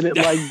 and it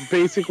like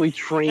basically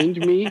trained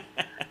me.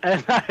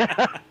 And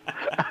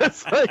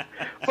it's like,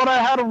 but I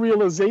had a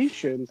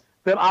realization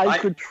that I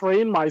could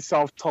train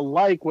myself to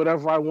like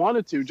whatever I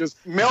wanted to.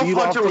 Just MILF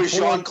Hunter was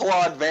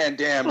Jean-Claude Van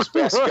Damme's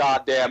best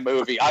goddamn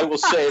movie. I will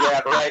say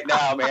that right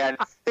now, man.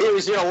 He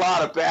was in a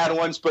lot of bad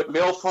ones, but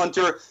MILF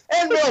Hunter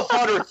and MILF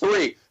Hunter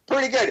 3,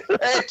 pretty good.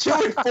 And 2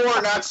 and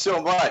 4, not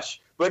so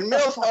much. But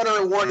MILF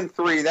Hunter 1 and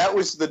 3, that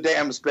was the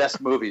damn's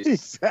best movies.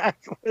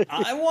 Exactly.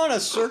 I want to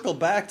circle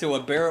back to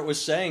what Barrett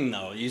was saying,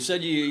 though. You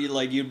said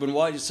you'd been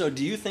watching. So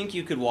do you think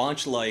you could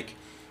watch like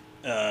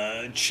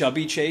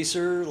chubby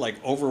chaser,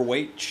 like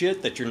overweight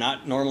shit that you're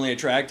not normally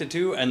attracted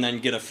to, and then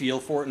get a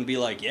feel for it and be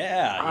like,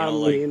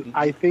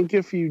 I think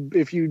if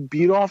you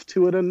beat off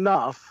to it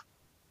enough,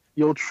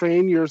 you'll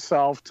train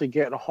yourself to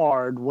get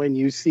hard when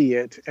you see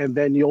it, and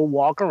then you'll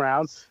walk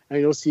around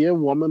and you'll see a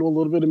woman with a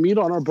little bit of meat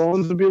on her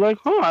bones and be like,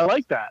 I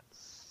like that.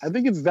 I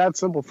think it's that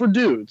simple for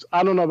dudes.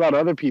 I don't know about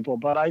other people,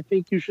 but I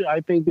think it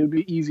would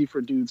be easy for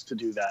dudes to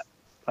do that.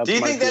 Do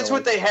you think that's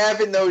what they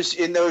have in those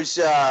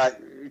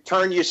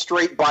turn you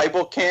straight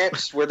Bible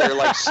camps where they're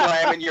like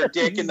slamming your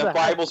dick in the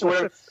Bibles or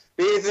whatever?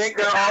 Do you think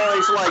they're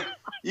always like,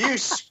 you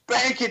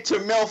spank it to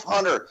MILF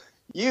Hunter,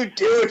 you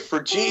do it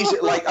for Jesus?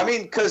 Like, I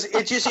mean, because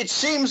it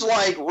seems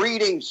like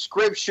reading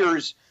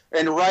scriptures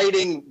and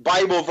writing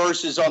Bible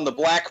verses on the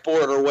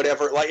blackboard or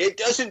whatever, like it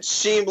doesn't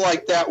seem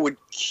like that would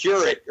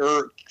cure it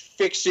or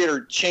fix it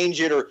or change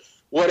it or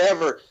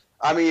whatever.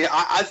 I mean,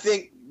 I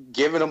think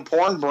giving them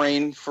porn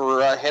brain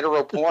for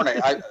hetero porn.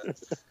 I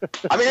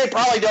mean, they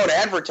probably don't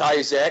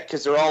advertise that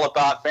because they're all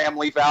about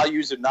family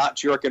values and not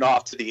jerking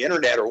off to the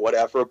internet or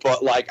whatever.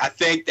 But like, I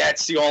think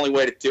that's the only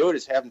way to do it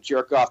is have them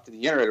jerk off to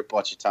the internet a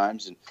bunch of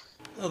times. And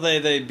well,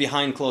 they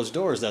behind closed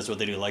doors, that's what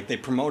they do. Like they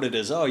promote it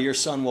as, oh, your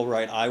son will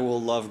write "I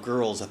will love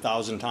girls"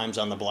 1,000 times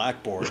on the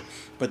blackboard,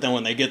 but then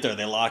when they get there,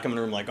 they lock him in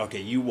a room like, okay,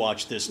 you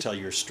watch this till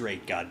you're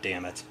straight. God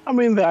damn it! I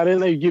mean that,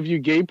 and they give you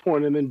gay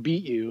porn and then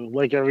beat you.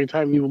 Like every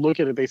time you look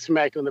at it, they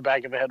smack you in the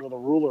back of the head with a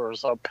ruler or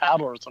some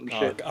paddle or some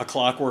shit. A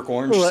Clockwork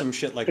Orange, some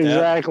shit like that.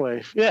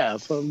 Exactly. Yeah.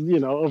 So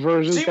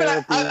aversion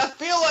therapy. I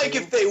feel like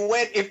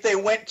if they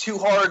went too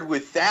hard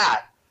with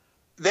that,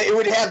 it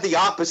would have the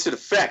opposite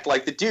effect.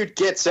 Like the dude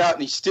gets out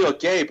and he's still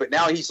gay, but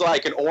now he's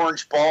like an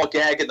orange ball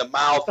gag in the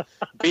mouth,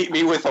 beat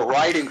me with a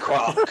riding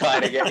crop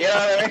kind of gay. You know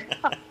what I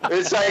mean?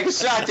 It's like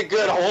it's not the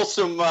good,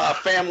 wholesome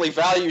family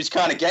values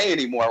kind of gay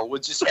anymore. We'll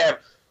just have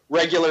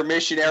regular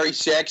missionary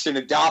sex and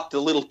adopt a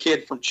little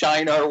kid from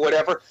China or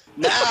whatever.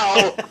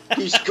 Now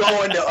he's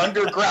going to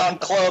underground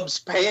clubs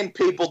paying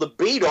people to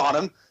beat on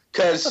him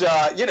because,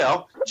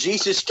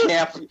 Jesus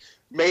camp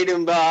made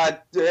him,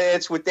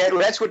 that's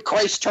what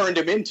Christ turned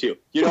him into.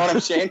 You know what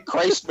I'm saying?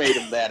 Christ made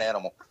him that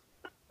animal.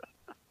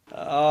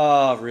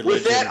 Oh,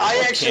 religion. With that, I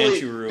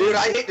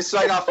hate to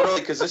sign off early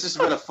because this has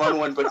been a fun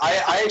one, but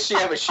I actually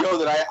have a show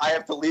that I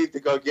have to leave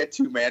to go get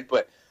to, man.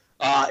 But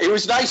it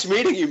was nice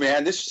meeting you,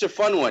 man. This is a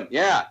fun one.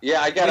 Yeah,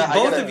 I got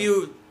both of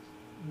you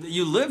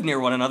live near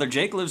one another.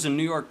 Jake lives in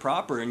New York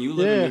proper, and you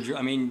live in New Jersey.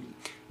 I mean,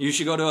 you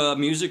should go to a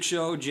music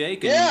show,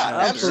 Jake. And,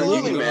 absolutely,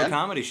 you can go man. To a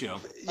comedy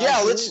show.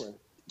 Yeah,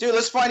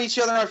 let's find each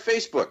other on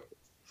Facebook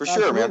for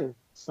sure, man.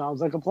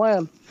 Sounds like a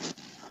plan.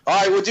 All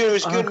right, well, dude, it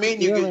was good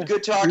meeting you.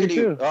 Good talking to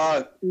you.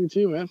 You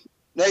too, man.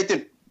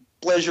 Nathan,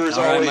 pleasure as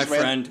always, always, my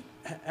man. friend.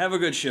 Have a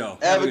good show.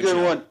 Have a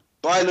good one.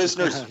 Bye,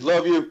 listeners.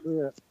 Love you.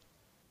 Yeah.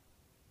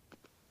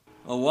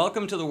 Well,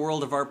 welcome to the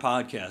world of our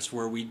podcast,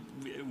 where we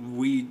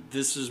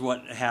this is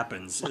what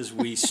happens: is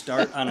we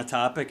start on a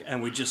topic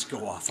and we just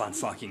go off on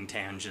fucking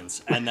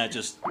tangents, and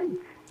that's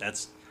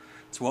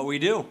what we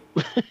do.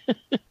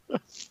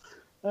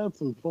 That's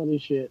some funny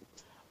shit.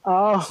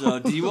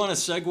 So, do you want to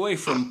segue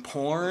from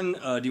porn?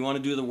 Do you want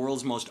to do the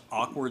world's most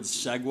awkward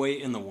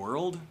segue in the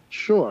world?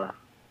 Sure.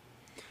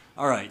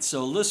 All right.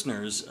 So,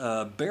 listeners,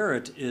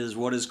 Barrett is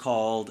what is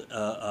called,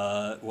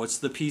 what's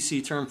the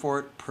PC term for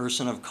it?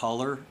 Person of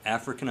color,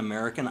 African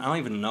American. I don't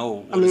even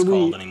know what it's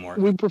called anymore.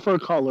 We prefer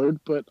colored,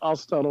 but I'll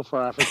settle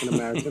for African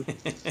American.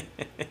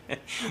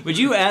 But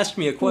you asked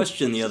me a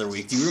question the other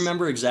week. Do you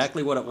remember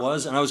exactly what it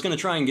was? And I was going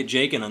to try and get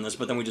Jake in on this,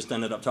 but then we just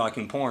ended up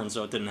talking porn,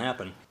 so it didn't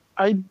happen.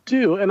 I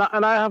do, and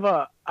I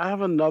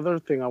have another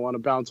thing I want to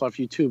bounce off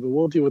you too, but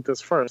we'll deal with this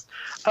first.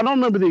 I don't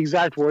remember the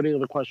exact wording of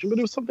the question, but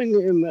it was something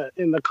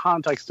in the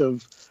context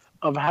of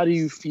how do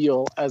you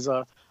feel as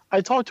a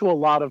I talk to a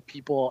lot of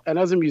people, and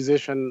as a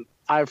musician,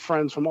 I have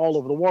friends from all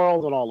over the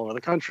world and all over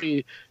the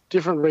country,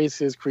 different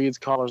races, creeds,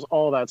 colors,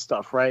 all that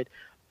stuff, right?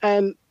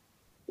 And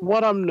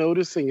what I'm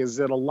noticing is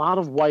that a lot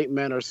of white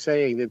men are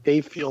saying that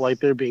they feel like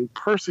they're being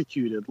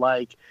persecuted,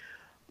 like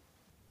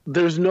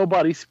there's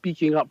nobody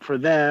speaking up for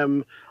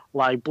them,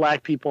 like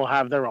black people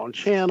have their own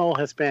channel,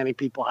 Hispanic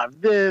people have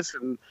this,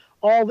 and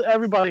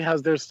everybody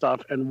has their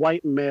stuff, and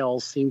white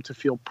males seem to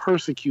feel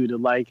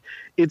persecuted, like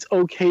it's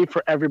okay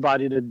for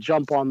everybody to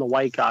jump on the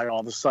white guy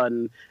all of a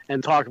sudden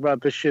and talk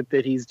about the shit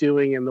that he's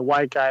doing. And the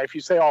white guy, if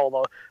you say,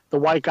 oh, the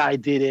white guy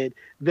did it,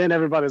 then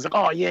everybody's like,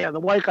 oh yeah, the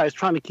white guy's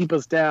trying to keep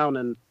us down,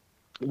 and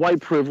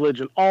white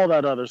privilege and all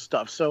that other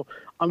stuff. So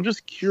I'm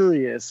just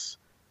curious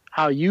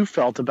how you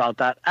felt about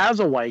that as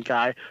a white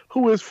guy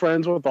who is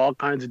friends with all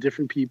kinds of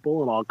different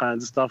people and all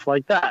kinds of stuff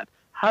like that.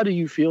 How do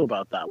you feel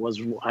about that? Was,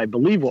 I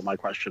believe, what my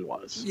question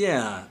was.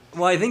 Yeah.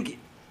 Well, I think,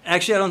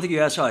 actually, I don't think you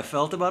asked how I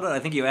felt about it. I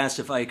think you asked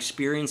if I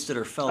experienced it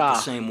or felt the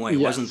same way.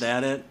 Yes. Wasn't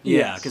that it?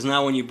 Yeah, because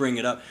now when you bring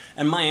it up,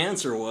 and my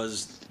answer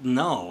was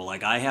no.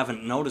 Like, I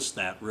haven't noticed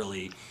that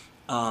really.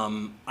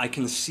 I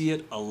can see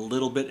it a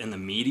little bit in the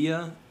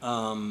media.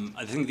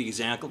 I think the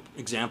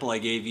example I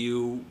gave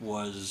you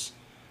was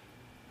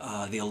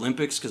the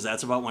Olympics, because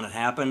that's about when it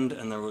happened,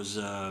 and there was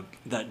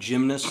that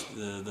gymnast,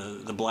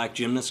 the black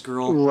gymnast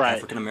girl, right.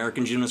 African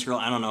American gymnast girl,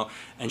 I don't know,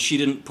 and she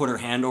didn't put her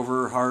hand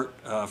over her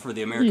heart for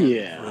the American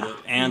for the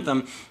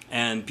anthem,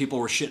 and people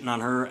were shitting on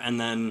her, and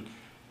then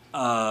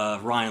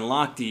Ryan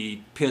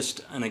Lochte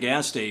pissed in a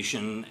gas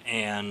station,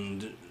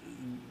 and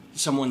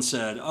someone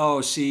said,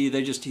 "Oh, see,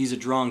 he's a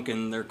drunk,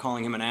 and they're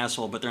calling him an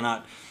asshole, but they're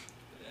not."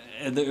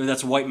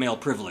 That's white male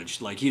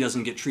privilege. Like, he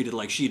doesn't get treated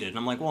like she did. And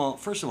I'm like, well,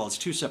 first of all, it's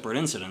two separate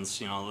incidents,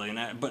 you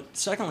know. But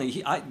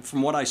secondly,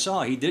 from what I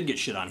saw, he did get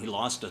shit on. He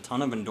lost a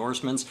ton of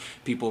endorsements.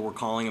 People were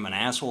calling him an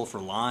asshole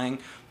for lying.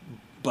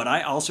 But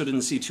I also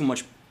didn't see too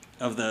much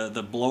of the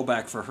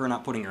blowback for her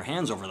not putting her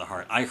hands over the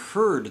heart. I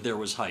heard there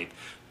was hype,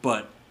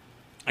 but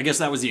I guess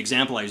that was the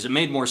example I used. It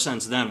made more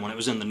sense then when it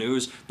was in the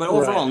news. But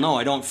overall, no,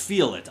 I don't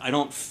feel it. I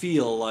don't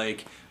feel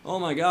like, oh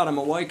my God, I'm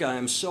a white guy,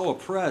 I'm so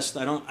oppressed.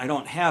 I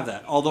don't have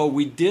that. Although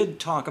we did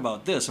talk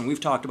about this, and we've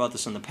talked about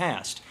this in the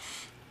past.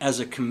 As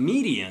a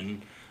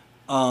comedian,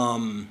 I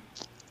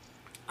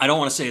don't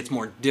want to say it's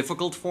more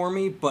difficult for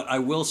me, but I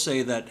will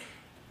say that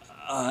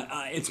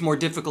it's more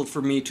difficult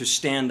for me to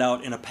stand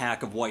out in a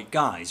pack of white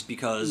guys,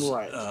 because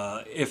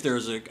if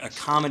there's a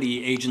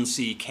comedy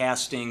agency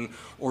casting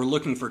or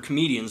looking for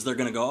comedians, they're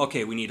going to go,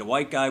 okay, we need a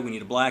white guy, we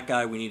need a black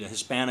guy, we need a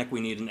Hispanic,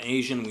 we need an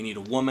Asian, we need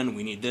a woman,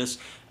 we need this.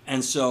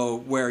 And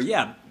so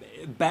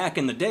back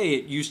in the day,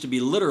 it used to be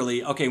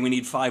literally, okay, we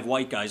need 5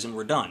 white guys and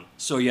we're done.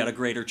 So you had a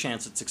greater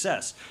chance at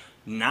success.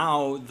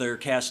 Now they're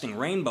casting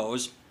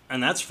rainbows,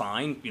 and that's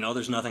fine. You know,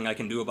 there's nothing I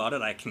can do about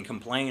it. I can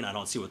complain. I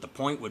don't see what the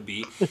point would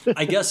be.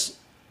 I guess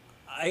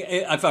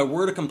if I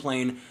were to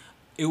complain,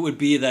 it would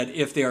be that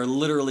if they are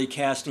literally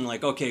casting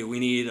like, okay, we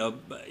need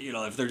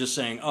if they're just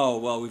saying, oh,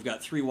 well, we've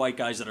got 3 white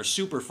guys that are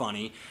super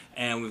funny,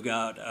 and we've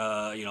got,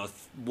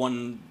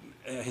 one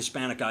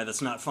Hispanic guy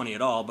that's not funny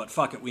at all, but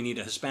fuck it, we need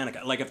a Hispanic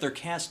guy. Like, if they're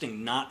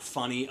casting not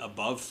funny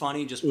above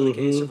funny, just for the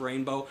case of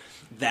Rainbow,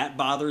 that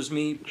bothers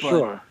me.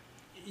 But,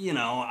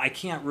 I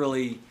can't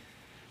really...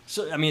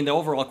 So, I mean, the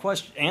overall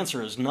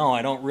answer is no,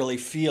 I don't really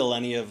feel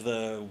any of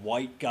the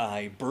white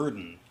guy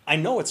burden. I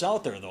know it's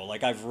out there, though.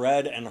 Like, I've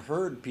read and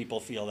heard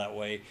people feel that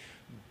way,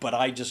 but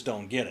I just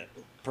don't get it,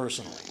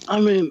 personally. I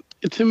mean,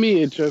 to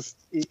me,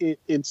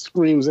 it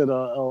screams at a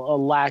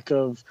lack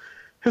of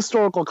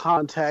historical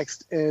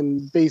context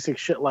and basic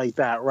shit like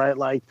that, right?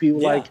 Like,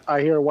 people, like,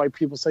 I hear white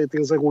people say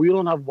things like, well, we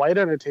don't have white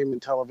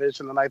entertainment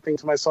television, and I think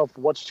to myself,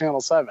 what's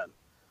Channel 7?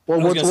 Well,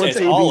 what's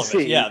ABC? All of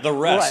it. Yeah, the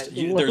rest.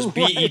 Right. There's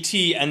BET,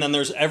 and then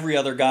there's every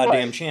other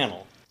goddamn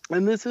channel.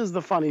 And this is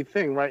the funny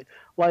thing, right?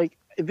 Like,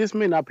 this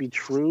may not be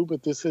true,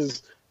 but this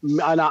is,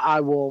 and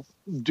I will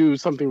do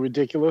something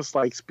ridiculous,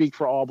 like speak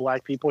for all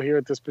black people here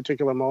at this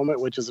particular moment,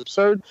 which is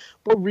absurd.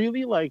 But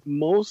really, like,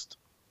 most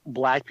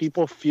black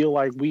people feel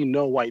like we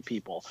know white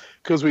people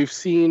because we've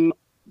seen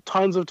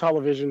tons of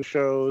television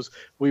shows,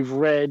 we've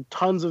read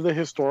tons of the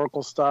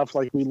historical stuff,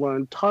 like we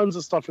learned tons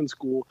of stuff in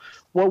school.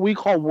 What we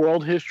call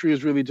world history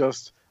is really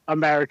just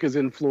America's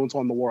influence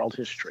on the world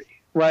history,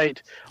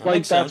 right?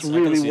 Like, that's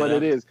really what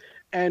it is.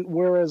 And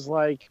whereas,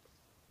 like,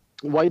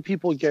 white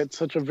people get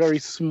such a very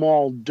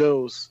small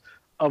dose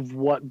of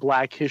what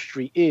black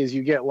history is.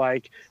 We get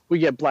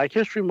Black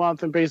History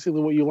Month, and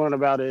basically what you learn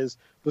about is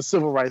the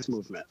Civil Rights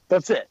Movement.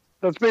 That's it.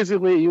 That's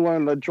basically, you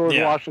learn that George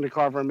Washington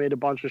Carver made a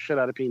bunch of shit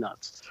out of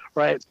peanuts,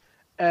 right?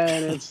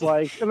 And it's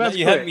like, and that's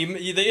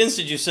the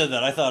instant you said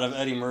that, I thought of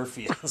Eddie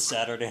Murphy on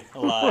Saturday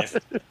Night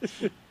Live.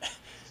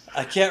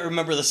 I can't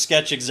remember the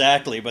sketch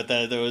exactly, but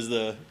there was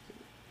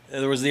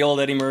the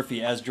old Eddie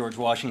Murphy as George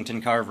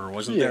Washington Carver,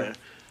 wasn't there?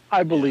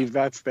 I believe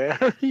that's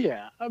there.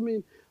 Yeah, I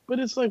mean, but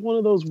it's like one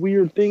of those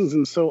weird things,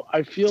 and so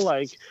I feel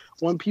like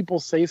when people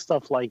say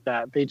stuff like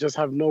that, they just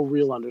have no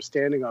real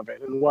understanding of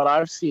it. And what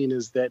I've seen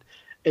is that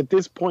at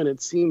this point,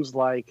 it seems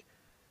like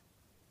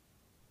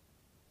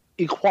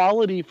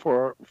equality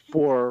for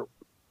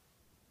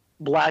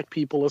Black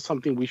people is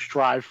something we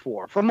strive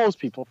for most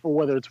people, for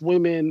whether it's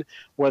women,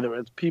 whether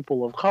it's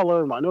people of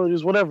color,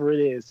 minorities, whatever it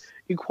is.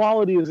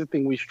 Equality is a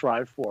thing we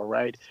strive for,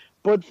 right?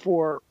 But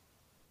for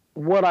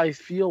what I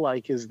feel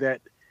like is that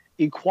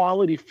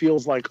equality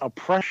feels like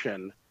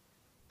oppression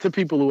to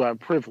people who have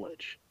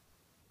privilege,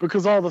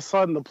 because all of a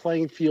sudden the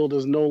playing field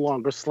is no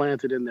longer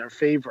slanted in their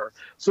favor.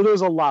 So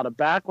there's a lot of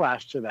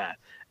backlash to that.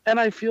 And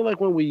I feel like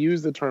when we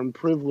use the term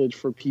privilege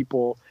for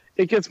people,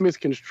 it gets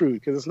misconstrued,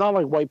 because it's not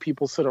like white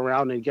people sit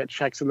around and get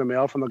checks in the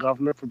mail from the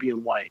government for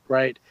being white,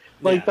 right?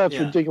 Like, that's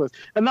ridiculous.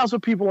 And that's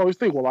what people always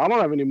think. Well, I don't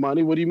have any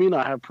money. What do you mean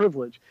I have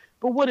privilege?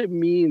 But what it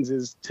means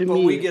is, to me...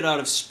 Well, we get out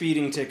of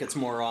speeding tickets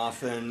more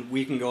often.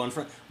 We can go in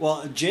front...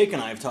 Well, Jake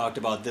and I have talked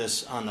about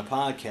this on the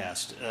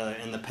podcast.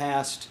 In the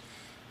past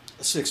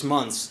 6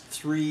 months,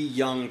 3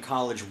 young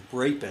college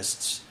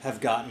rapists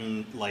have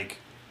gotten, like,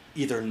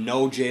 either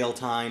no jail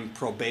time,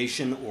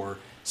 probation, or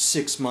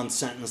 6-month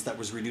sentence that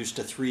was reduced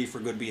to 3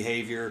 for good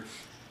behavior.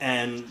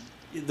 And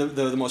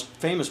the most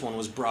famous one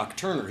was Brock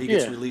Turner. He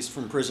gets released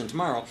from prison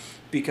tomorrow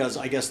because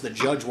I guess the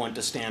judge went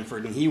to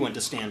Stanford and he went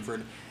to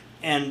Stanford.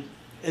 And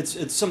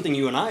it's something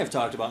you and I have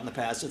talked about in the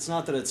past. It's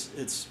not that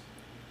it's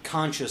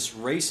conscious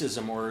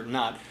racism or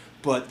not,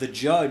 but the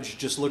judge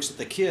just looks at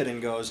the kid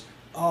and goes,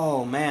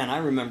 oh man, I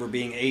remember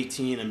being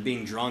 18 and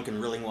being drunk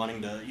and really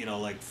wanting to,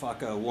 like,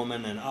 fuck a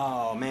woman, and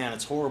oh man,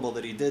 it's horrible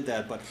that he did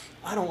that, but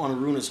I don't want to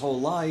ruin his whole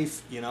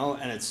life,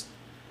 and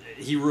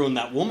he ruined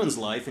that woman's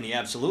life and he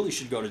absolutely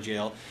should go to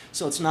jail.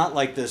 So it's not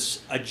like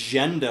this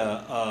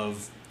agenda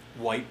of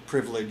white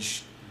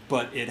privilege,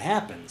 but it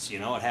happens, it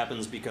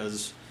happens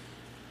because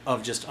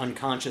of just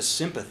unconscious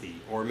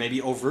sympathy, or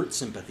maybe overt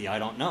sympathy, I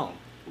don't know.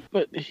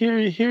 But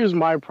here's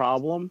my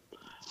problem.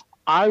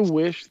 I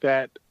wish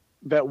that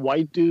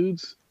white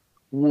dudes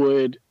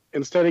would,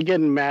 instead of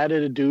getting mad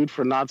at a dude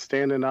for not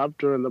standing up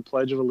during the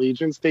Pledge of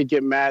Allegiance, they'd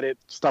get mad at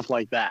stuff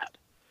like that.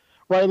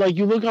 Right? Like,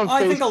 you look on Facebook...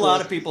 I think a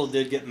lot of people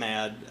did get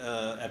mad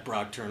at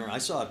Brock Turner. I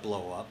saw it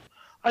blow up.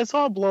 I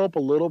saw it blow up a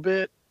little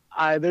bit.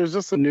 There's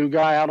just a new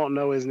guy, I don't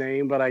know his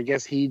name, but I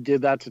guess he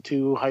did that to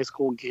 2 high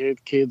school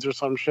kids or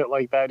some shit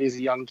like that. He's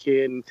a young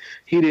kid, and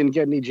he didn't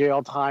get any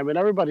jail time, and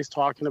everybody's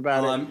talking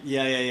about it.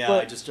 Yeah.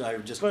 But, I just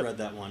read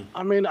that one.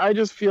 I mean, I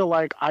just feel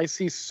like I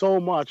see so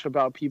much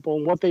about people,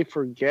 and what they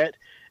forget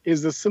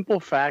is the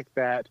simple fact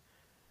that,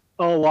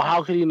 oh, well,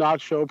 how could he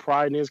not show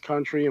pride in his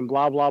country, and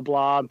blah, blah,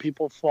 blah, and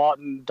people fought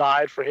and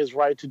died for his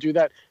right to do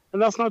that.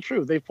 And that's not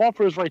true. They fought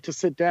for his right to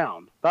sit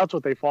down. That's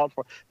what they fought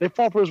for. They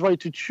fought for his right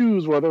to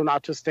choose whether or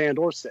not to stand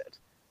or sit.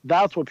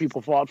 That's what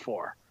people fought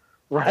for,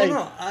 right? Oh,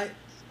 no,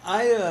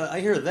 I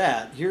hear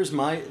that.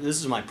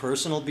 This is my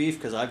personal beef,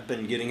 because I've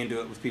been getting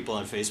into it with people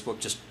on Facebook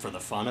just for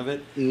the fun of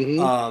it.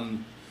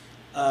 Mm-hmm.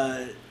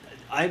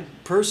 I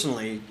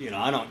personally,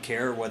 I don't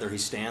care whether he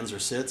stands or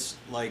sits.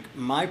 Like,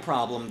 my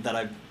problem that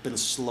I've been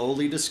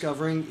slowly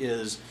discovering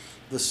is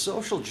the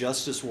social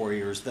justice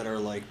warriors that are,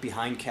 like,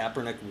 behind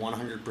Kaepernick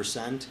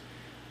 100%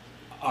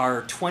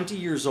 are 20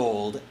 years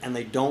old and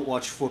they don't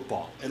watch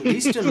football. At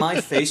least in my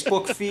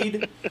Facebook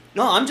feed.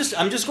 No, I'm just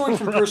going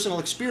from personal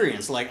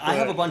experience. Like, I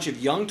have a bunch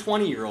of young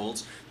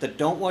 20-year-olds that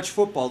don't watch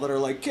football that are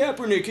like,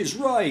 Kaepernick is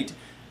right.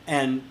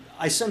 And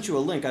I sent you a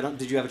link.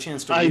 Did you have a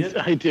chance to read it?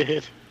 I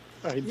did.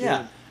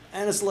 Yeah.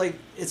 And it's like,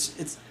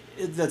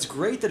 that's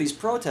great that he's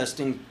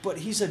protesting, but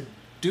he's a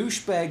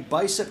douchebag,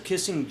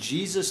 bicep-kissing,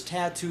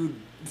 Jesus-tattooed,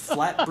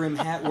 flat-brim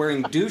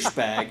hat-wearing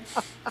douchebag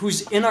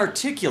who's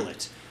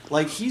inarticulate.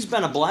 Like, he's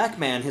been a black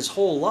man his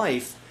whole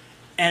life,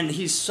 and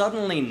he's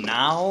suddenly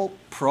now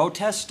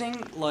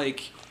protesting?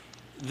 Like,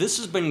 this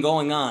has been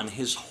going on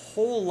his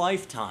whole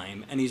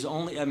lifetime, and he's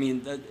only,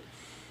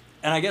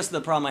 and I guess the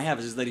problem I have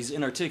is that he's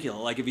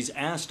inarticulate. Like, if he's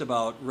asked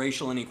about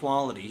racial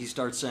inequality, he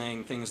starts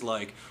saying things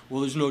like,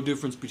 well, there's no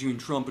difference between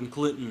Trump and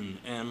Clinton.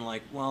 And,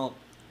 like, well,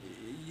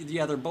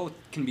 yeah, they're both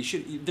can be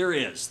shit. There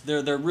is.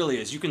 There really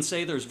is. You can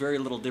say there's very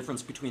little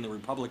difference between the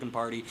Republican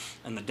Party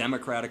and the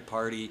Democratic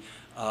Party.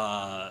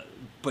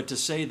 But to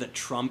say that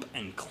Trump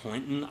and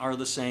Clinton are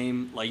the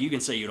same, like, you can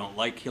say you don't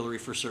like Hillary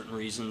for certain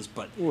reasons,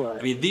 but, right.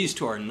 I mean, these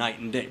two are night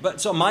and day. But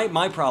so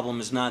my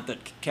problem is not that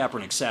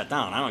Kaepernick sat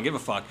down. I don't give a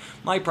fuck.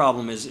 My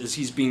problem is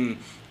he's being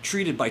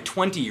treated by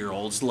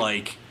 20-year-olds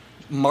like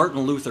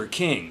Martin Luther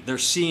King. They're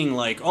seeing,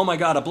 like, oh my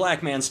God, a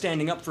black man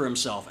standing up for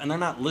himself, and they're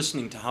not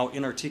listening to how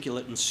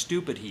inarticulate and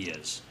stupid he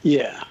is.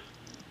 Yeah.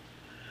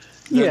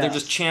 They're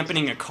just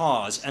championing a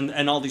cause,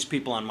 and all these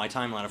people on my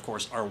timeline, of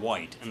course, are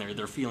white, and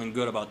they're feeling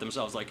good about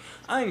themselves, like,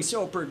 I'm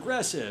so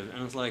progressive,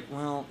 and it's like,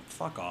 well,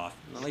 fuck off.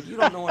 And they're like, you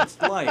don't know what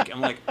it's like.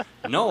 I'm like,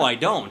 no, I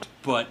don't,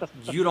 but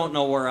you don't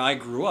know where I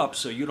grew up,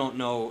 so you don't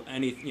know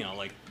any,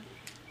 like,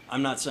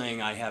 I'm not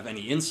saying I have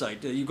any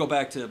insight. You go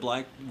back to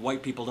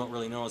white people don't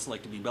really know what it's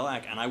like to be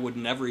black, and I would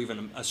never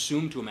even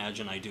assume to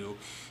imagine I do,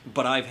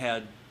 but I've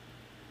had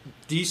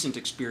decent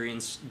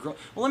experience. Well,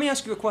 let me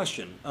ask you a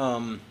question.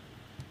 When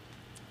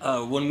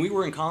we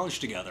were in college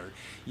together,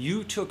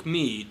 you took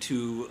me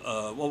to,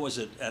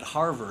 at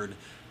Harvard,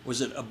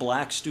 was it a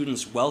Black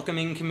Students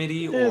Welcoming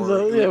Committee It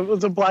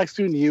was a Black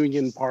Student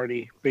Union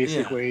party,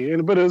 basically. Yeah.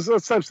 But it was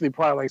essentially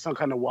probably like some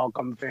kind of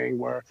welcome thing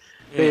where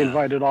they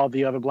invited all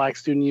the other Black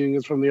student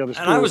unions from the other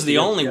schools. And I was the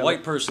only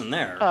white person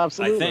there,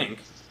 Absolutely. I think.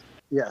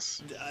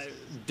 Yes.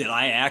 Did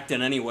I act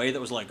in any way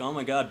that was like, oh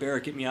my God,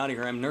 Barrett, get me out of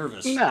here, I'm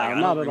nervous? No, like,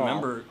 not at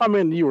all. I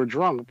mean, you were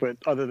drunk, but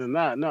other than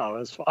that, no,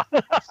 it's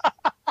fine.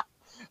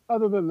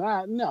 Other than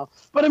that, no.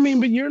 But I mean,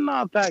 but you're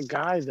not that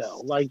guy,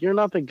 though. Like, you're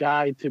not the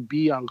guy to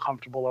be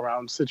uncomfortable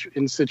around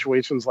in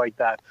situations like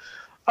that.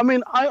 I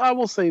mean, I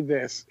will say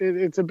this.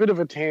 It's a bit of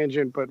a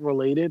tangent, but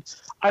related.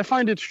 I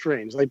find it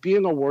strange. Like,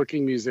 being a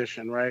working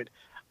musician, right?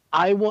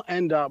 I will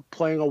end up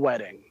playing a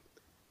wedding.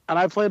 And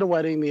I played a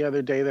wedding the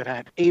other day that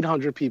had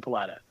 800 people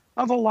at it.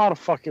 That's a lot of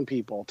fucking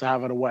people to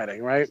have at a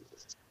wedding, right?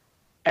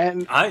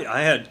 And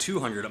I had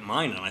 200 at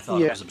mine, and I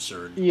thought it was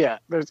absurd. Yeah,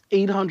 there's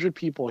 800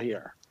 people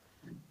here.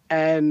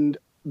 And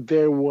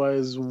there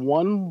was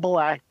one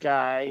black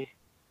guy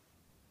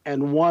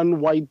and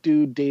one white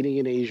dude dating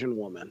an Asian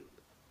woman.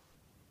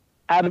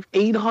 Out of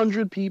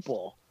 800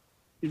 people.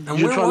 And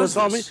where was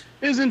this?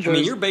 It was in Jersey. I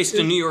mean, you're based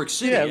in New York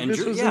City. Yeah,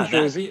 this was in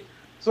Jersey.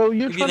 So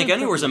if you think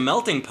anywhere's a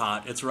melting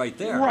pot, it's right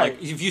there. Right.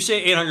 Like, if you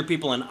say 800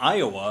 people in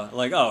Iowa,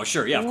 like, oh,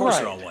 sure, yeah, of course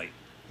they're all white.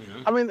 You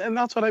know? I mean, and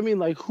that's what I mean.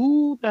 Like,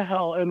 who the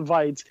hell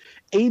invites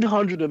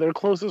 800 of their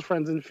closest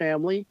friends and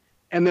family,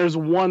 and there's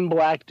one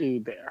black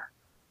dude there?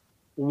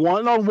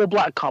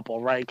 Black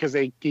couple, right? Because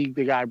the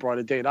guy brought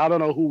a date. I don't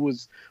know who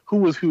was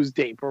whose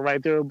date, but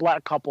right, they're a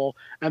black couple,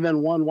 and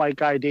then one white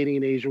guy dating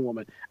an Asian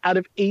woman. Out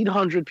of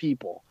 800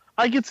 people,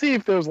 I could see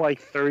if there's like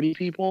 30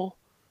 people,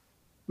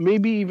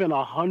 maybe even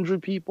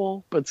 100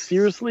 people. But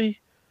seriously,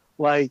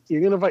 like,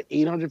 you're gonna invite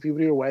 800 people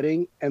to your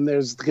wedding, and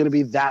there's gonna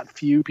be that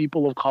few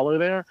people of color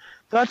there?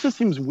 That just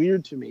seems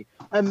weird to me,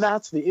 and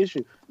that's the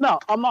issue. Now,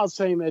 I'm not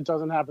saying that it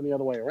doesn't happen the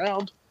other way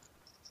around.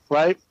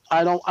 Right?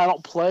 I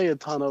don't play a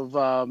ton of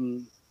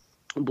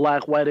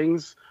black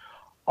weddings,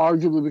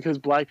 arguably because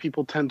black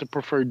people tend to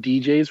prefer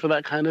DJs for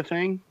that kind of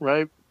thing,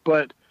 right?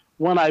 But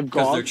when I've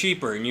gone, because they're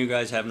cheaper and you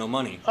guys have no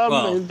money.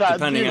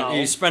 Depending on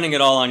you're spending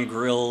it all on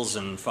grills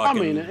and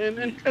fucking.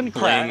 and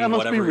crack. And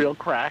let's be real,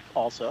 crack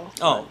also.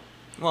 Oh,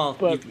 well,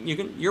 but,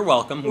 you're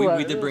welcome.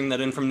 We did bring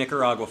that in from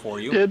Nicaragua for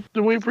you.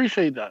 We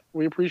appreciate that.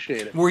 We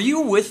appreciate it. Were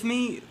you with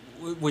me?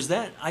 Was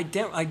that I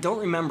don't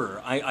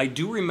remember. I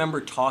do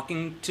remember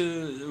talking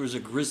to, there was a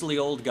grizzly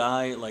old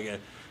guy like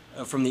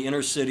from the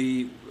inner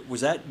city.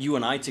 Was that you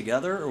and I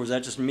together, or was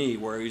that just me?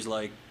 Where he's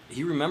like,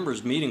 he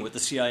remembers meeting with the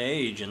CIA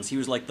agents. He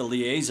was like the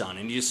liaison,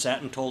 and he just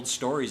sat and told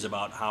stories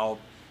about how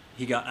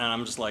he got. And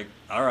I'm just like,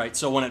 all right.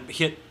 So when it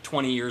hit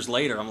 20 years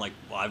later, I'm like,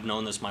 well, I've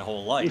known this my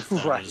whole life.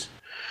 Right.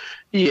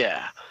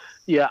 Yeah.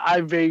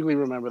 I vaguely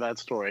remember that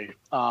story.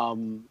 But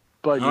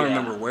I don't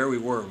remember where we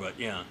were, but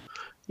yeah.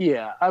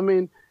 Yeah, I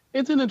mean,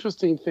 it's an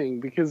interesting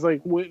thing because,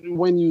 like,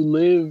 when you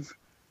live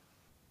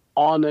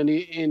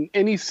in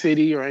any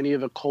city or any of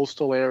the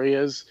coastal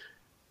areas,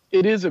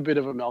 it is a bit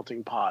of a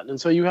melting pot.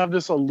 And so you have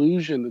this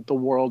illusion that the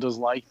world is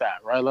like that,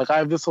 right? Like, I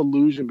have this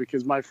illusion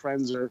because my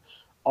friends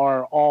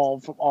are all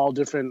from all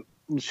different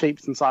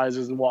shapes and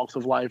sizes and walks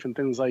of life and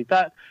things like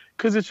that,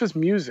 because it's just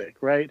music,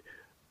 right?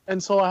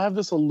 And so I have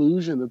this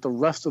illusion that the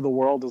rest of the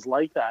world is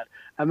like that.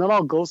 And then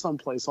I'll go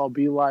someplace, I'll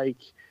be like,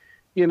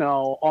 you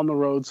know, on the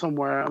road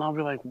somewhere, and I'll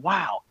be like,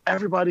 wow,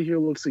 everybody here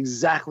looks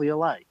exactly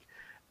alike.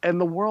 And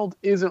the world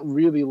isn't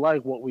really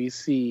like what we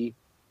see.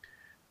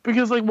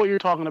 Because, like, what you're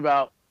talking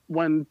about,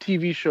 when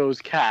TV shows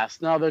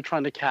cast, now they're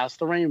trying to cast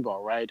the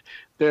rainbow, right?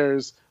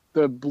 There's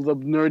the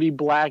nerdy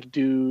black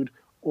dude,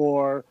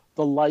 or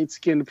the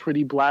light-skinned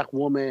pretty black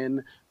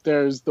woman.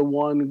 There's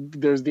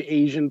the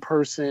Asian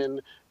person.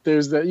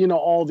 There's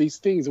all these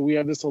things. And we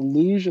have this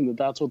illusion that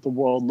that's what the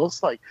world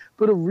looks like.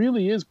 But it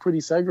really is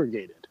pretty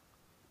segregated.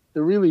 It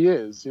really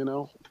is, you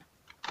know.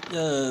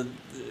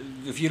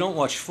 If you don't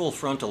watch Full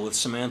Frontal with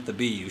Samantha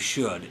Bee, you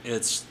should.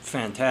 It's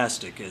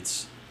fantastic.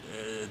 It's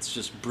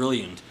just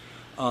brilliant.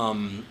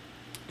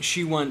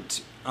 She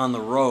went on the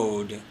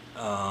road.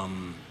 I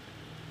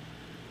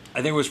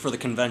think it was for the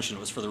convention. It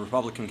was for the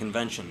Republican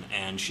convention,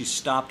 and she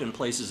stopped in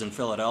places in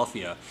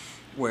Philadelphia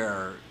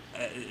where.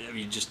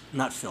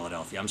 Not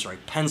Philadelphia, I'm sorry,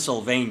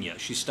 Pennsylvania.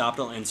 She stopped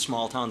in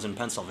small towns in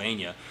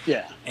Pennsylvania.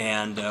 Yeah.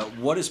 And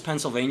what is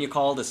Pennsylvania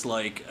called? It's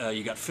like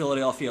you got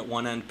Philadelphia at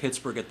one end,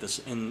 Pittsburgh at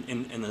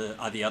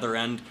the other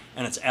end,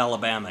 and it's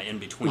Alabama in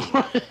between.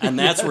 And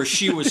that's where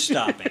she was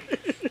stopping.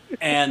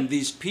 And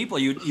these people,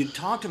 you'd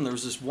talk to them. There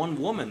was this one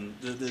woman.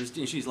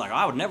 She's like,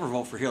 I would never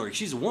vote for Hillary.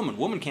 She's a woman.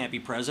 Woman can't be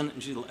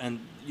president. And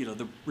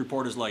the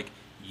reporter's like,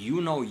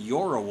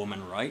 you're a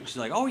woman, right? She's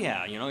like, oh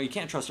yeah, you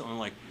can't trust her. I'm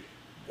like,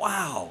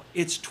 wow,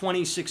 it's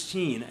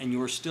 2016, and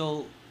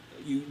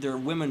there are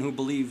women who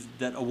believe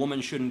that a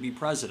woman shouldn't be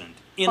president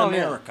in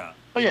America.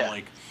 Yeah.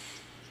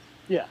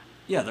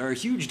 Yeah, there are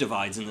huge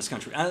divides in this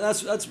country.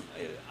 That's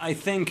I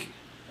think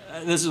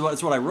that's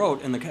what I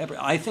wrote in the.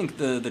 I think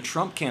the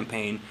Trump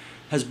campaign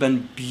has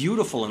been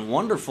beautiful and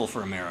wonderful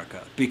for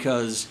America,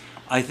 because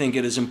I think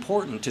it is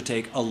important to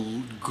take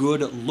a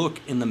good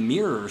look in the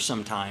mirror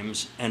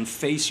sometimes and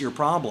face your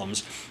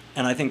problems.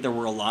 And I think there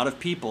were a lot of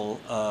people,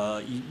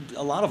 a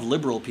lot of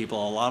liberal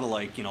people, a lot of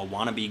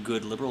wannabe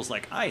good liberals,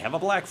 like I have a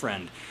black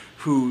friend,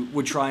 who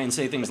would try and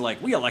say things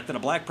like, we elected a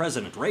black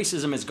president,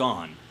 racism is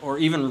gone. Or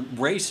even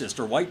racist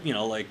or white,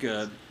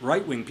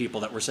 right-wing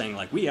people that were saying,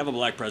 like, we have a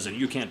black president,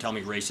 you can't tell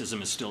me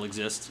racism still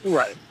exists.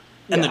 Right.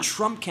 And the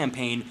Trump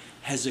campaign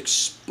has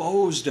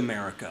exposed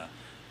America.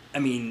 I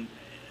mean,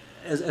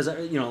 as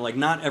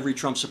not every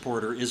Trump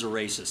supporter is a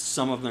racist.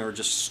 Some of them are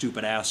just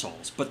stupid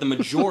assholes. But the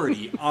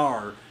majority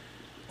are,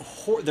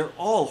 they're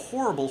all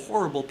horrible,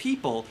 horrible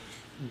people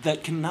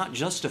that cannot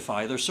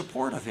justify their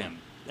support of him.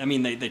 I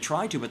mean, they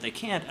try to, but they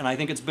can't. And I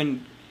think it's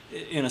been,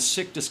 in a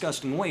sick,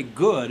 disgusting way,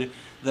 good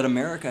that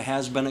America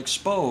has been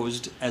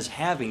exposed as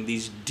having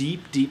these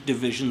deep, deep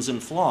divisions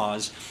and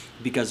flaws,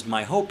 because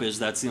my hope is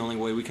that's the only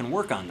way we can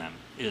work on them,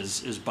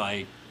 is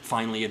by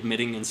finally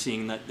admitting and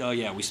seeing that, oh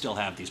yeah, we still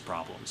have these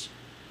problems.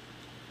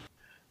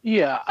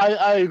 Yeah,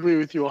 I agree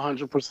with you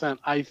 100%.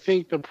 I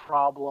think the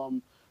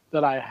problem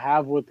that I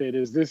have with it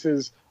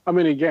is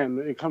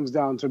again, it comes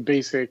down to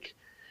basic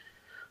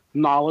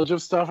knowledge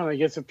of stuff, and I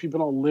guess if people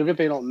don't live it,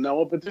 they don't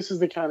know it, but this is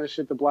the kind of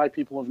shit that black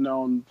people have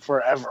known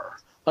forever.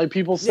 Like,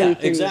 people say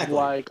things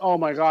like, oh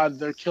my God,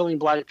 they're killing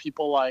black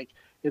people, like,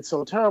 it's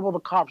so terrible, the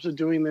cops are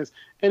doing this.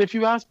 And if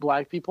you ask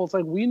black people, it's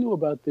like, we knew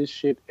about this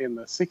shit in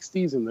the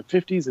 60s, in the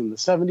 50s, in the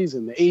 70s,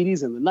 in the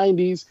 80s, in the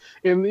 90s,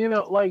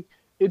 and,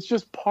 it's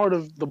just part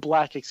of the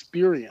black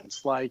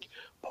experience, like,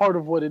 part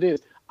of what it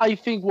is. I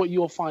think what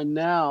you'll find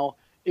now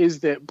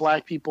is that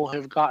black people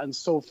have gotten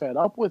so fed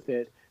up with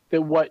it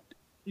that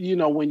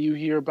when you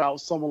hear about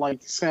someone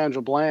like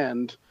Sandra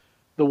Bland,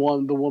 the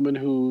woman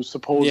who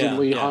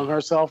supposedly hung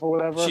herself or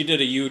whatever. She did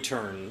a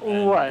U-turn.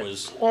 And right.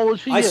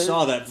 I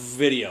saw that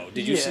video.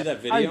 Did you see that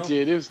video? I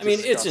did. It's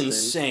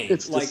insane.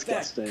 It's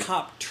disgusting. That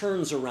cop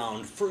turns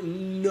around for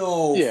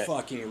no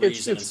fucking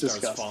reason and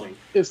starts falling.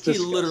 He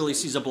literally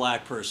sees a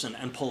black person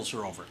and pulls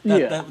her over.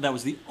 That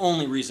was the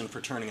only reason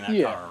for turning that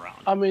car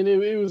around. I mean,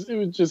 it was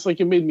just like,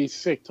 it made me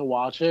sick to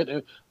watch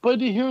it. But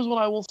here's what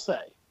I will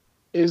say,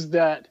 is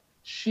that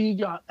she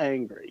got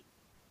angry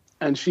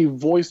and she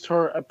voiced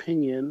her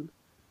opinion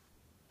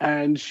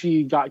and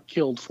she got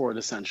killed for it,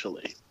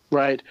 essentially,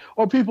 right?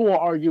 Or people will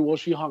argue, well,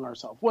 she hung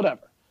herself,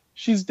 whatever.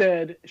 She's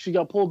dead, she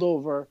got pulled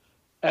over,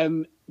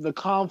 and the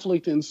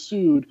conflict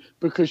ensued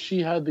because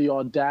she had the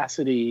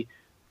audacity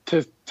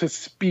to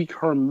speak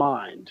her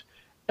mind.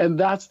 And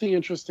that's the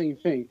interesting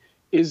thing,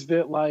 is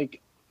that, like,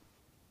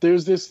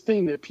 there's this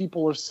thing that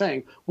people are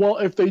saying, well,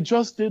 if they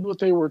just did what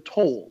they were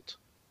told.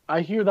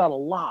 I hear that a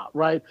lot,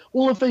 right?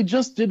 Well, if they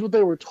just did what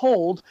they were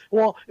told,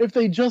 then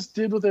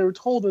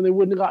they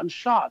wouldn't have gotten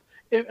shot.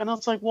 And I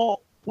was like,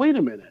 well, wait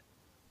a minute.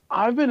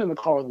 I've been in the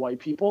car with white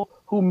people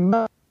who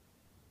mouth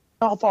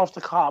off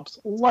the cops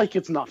like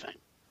it's nothing.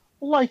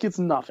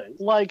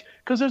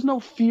 Because there's no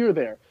fear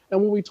there.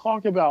 And when we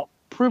talk about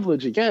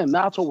privilege, again,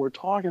 that's what we're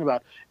talking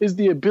about, is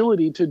the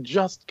ability to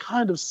just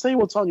kind of say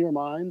what's on your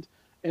mind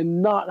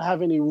and not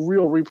have any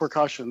real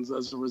repercussions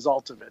as a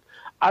result of it.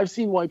 I've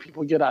seen white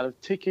people get out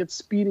of tickets,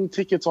 speeding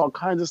tickets, all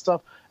kinds of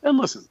stuff. And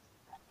listen,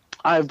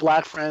 I have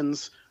black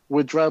friends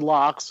with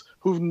dreadlocks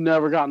who've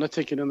never gotten a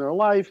ticket in their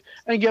life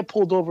and get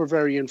pulled over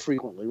very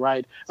infrequently,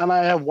 right? And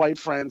I have white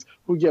friends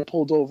who get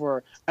pulled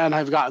over and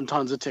have gotten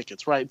tons of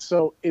tickets, right?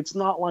 So it's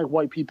not like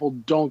white people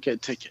don't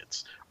get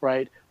tickets,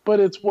 right? But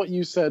it's what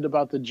you said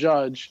about the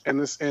judge in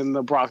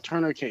the Brock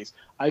Turner case.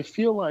 I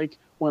feel like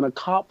when a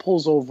cop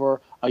pulls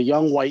over a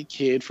young white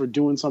kid for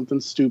doing something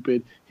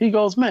stupid, he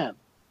goes, man,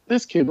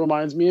 this kid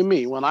reminds me of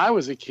me. When I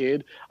was a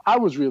kid, I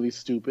was really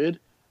stupid,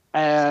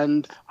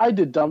 and I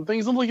did dumb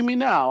things, and look at me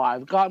now.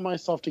 I've got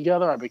myself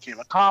together. I became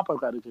a cop. I've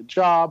got a good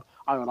job.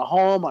 I own a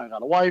home. I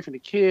got a wife and a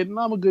kid, and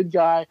I'm a good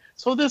guy.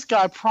 So this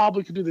guy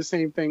probably could do the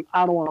same thing.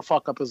 I don't want to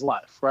fuck up his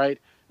life, right?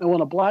 And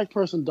when a black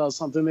person does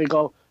something, they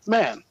go,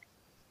 man,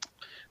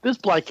 this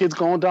black kid's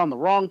going down the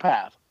wrong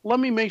path. Let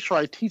me make sure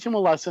I teach him a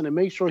lesson and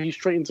make sure he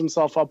straightens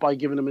himself up by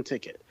giving him a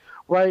ticket,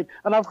 right?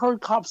 And I've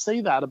heard cops say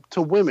that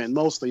to women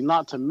mostly,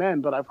 not to men,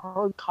 but I've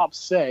heard cops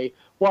say,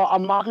 well,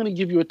 I'm not going to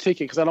give you a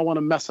ticket because I don't want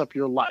to mess up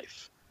your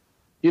life.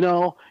 You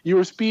know, you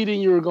were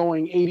speeding, you were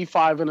going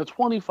 85 and a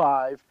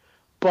 25,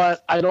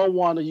 but I don't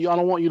want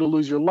you to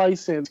lose your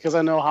license because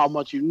I know how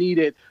much you need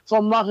it. So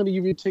I'm not going to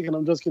give you a ticket.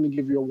 I'm just going to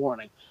give you a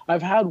warning.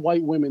 I've had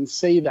white women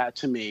say that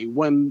to me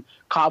when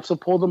cops have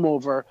pulled them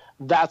over.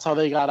 That's how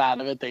they got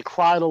out of it. They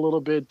cried a little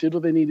bit, did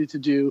what they needed to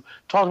do,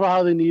 talked about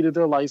how they needed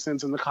their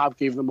license, and the cop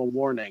gave them a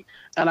warning.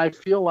 And I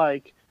feel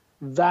like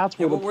that's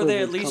where the were they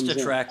at least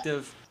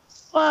attractive?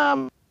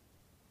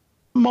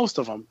 Most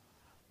of them.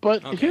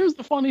 But Here's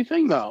the funny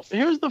thing, though.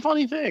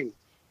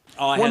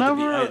 Oh, I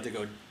had to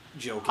go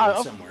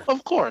joking somewhere.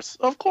 Of course,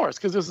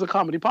 because this is a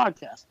comedy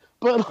podcast.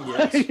 But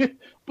yes.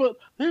 But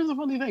here's the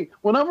funny thing.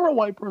 Whenever a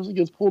white person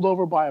gets pulled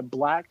over by a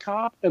black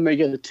cop and they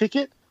get a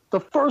ticket, the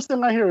first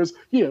thing I hear is,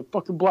 yeah,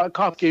 fucking black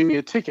cop gave me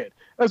a ticket.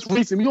 That's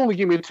racist. You only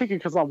gave me a ticket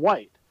because I'm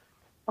white.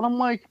 And I'm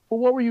like,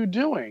 well, what were you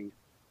doing?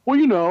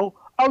 Well,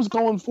 I was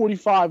going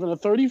 45 and a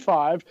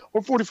 35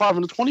 or 45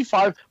 and a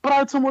 25, but I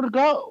had somewhere to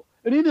go.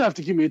 And he didn't have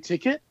to give me a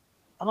ticket.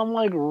 And I'm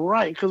like,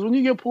 right, because when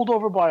you get pulled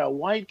over by a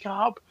white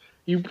cop,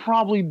 you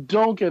probably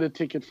don't get a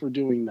ticket for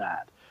doing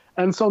that.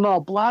 And so now a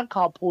black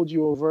cop pulled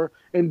you over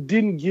and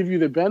didn't give you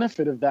the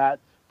benefit of that,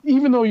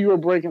 even though you were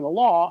breaking the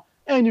law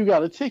and you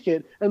got a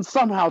ticket, and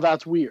somehow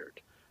that's weird.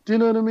 Do you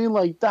know what I mean?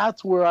 Like,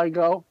 that's where I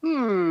go,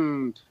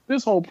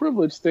 this whole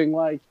privilege thing,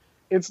 like,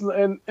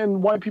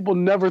 and white people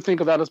never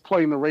think of that as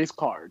playing the race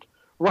card,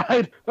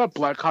 right? That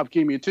black cop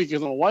gave me a ticket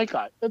as a white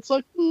guy. It's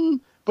like,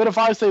 but if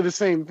I say the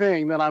same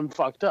thing, then I'm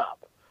fucked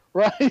up,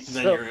 right?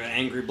 Then you're an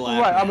angry black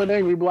right, man. I'm an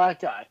angry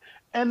black guy.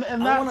 And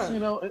that's,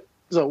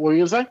 so what were you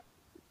going to say?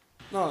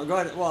 No, go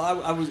ahead. Well,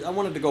 I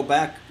wanted to go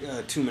back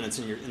 2 minutes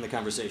in the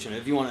conversation.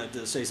 If you wanted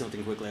to say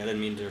something quickly, I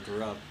didn't mean to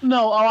interrupt.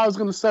 No, I was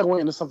going to segue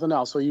into something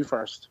else, so you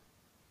first.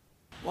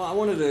 Well, I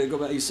wanted to go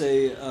back. You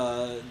say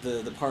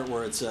the part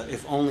where it's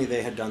if only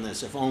they had done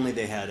this, if only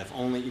they had, if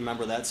only, you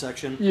remember that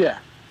section? Yeah.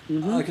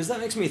 Because that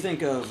makes me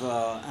think of,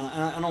 and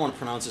I don't want to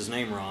pronounce his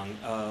name wrong.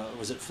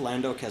 Was it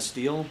Philando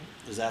Castile?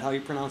 Is that how you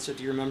pronounce it?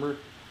 Do you remember?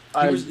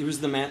 He was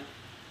the man.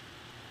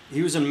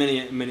 He was in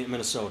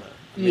Minnesota,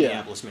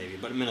 Minneapolis maybe,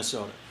 but in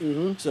Minnesota.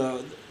 Mm-hmm.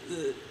 So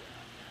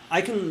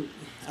I don't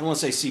want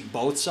to say see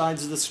both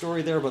sides of the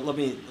story there, but let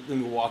me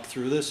walk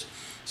through this.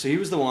 So he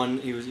was the one.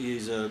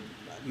 He's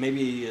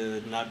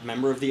maybe not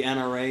member of the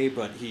NRA,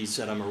 but he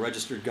said, I'm a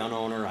registered gun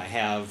owner. I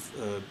have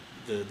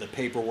the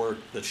paperwork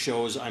that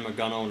shows I'm a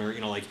gun owner.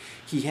 Like,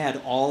 he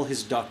had all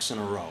his ducks in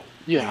a row.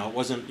 Yeah. It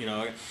wasn't,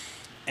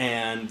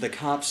 and the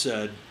cop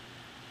said,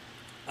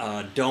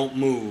 don't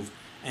move.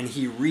 And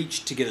he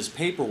reached to get his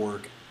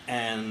paperwork,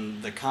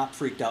 and the cop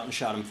freaked out and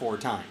shot him 4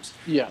 times.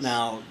 Yes.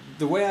 Now,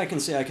 the way I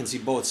can see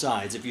both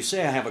sides. If you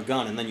say I have a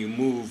gun and then you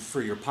move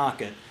for your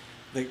pocket,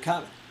 the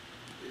cop...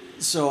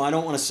 So I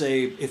don't want to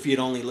say if you'd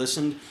only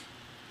listened,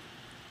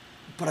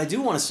 but I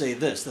do want to say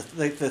this.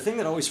 The thing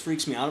that always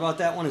freaks me out about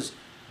that one is,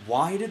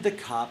 why did the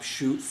cop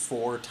shoot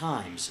 4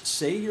 times?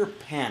 Say you're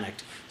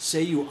panicked.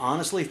 Say you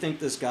honestly think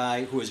this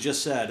guy who has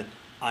just said,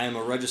 I am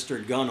a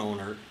registered gun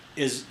owner,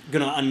 is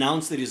going to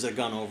announce that he's a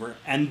gun owner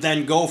and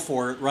then go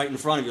for it right in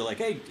front of you. Like,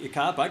 hey,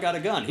 cop, I got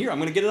a gun. Here, I'm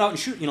going to get it out and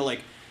shoot.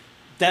 Like,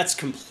 that's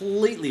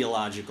completely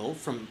illogical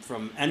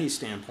from any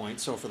standpoint.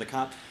 So for the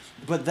cop,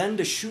 but then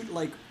to shoot,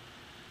 like,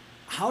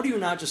 how do you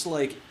not just,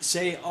 like,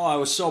 say, oh, I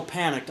was so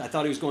panicked, I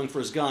thought he was going for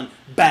his gun,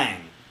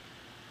 bang.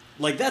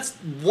 Like, that's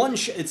one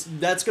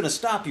that's going to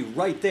stop you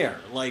right there.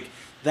 Like,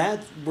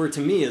 that, where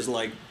to me is,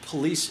 like,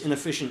 police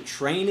inefficient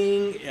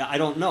training. I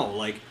don't know.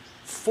 Like,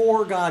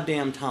 4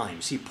 goddamn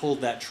times he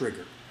pulled that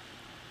trigger.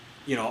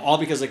 All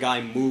because a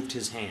guy moved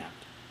his hand.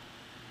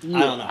 Yeah. I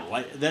don't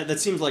know. That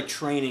seems like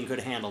training could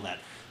handle that.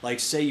 Like,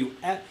 say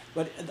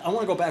but I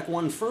want to go back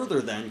one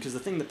further then, because the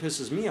thing that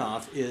pisses me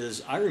off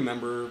is, I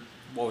remember,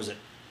 what was it,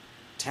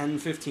 10,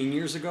 15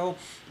 years ago,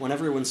 when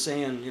everyone's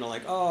saying,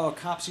 like, oh,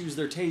 cops use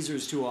their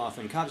tasers too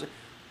often.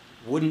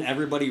 Wouldn't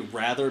everybody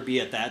rather be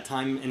at that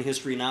time in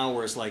history now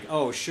where it's like,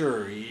 oh,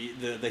 sure, he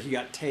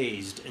got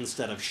tased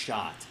instead of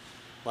shot?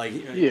 Like,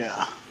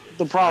 yeah.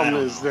 The problem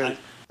is that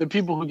the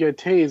people who get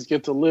tased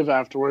get to live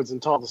afterwards and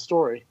tell the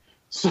story.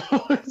 So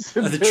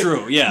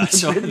true, yeah.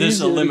 So this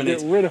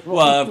eliminates.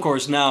 Well, of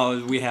course,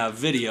 now we have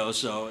video,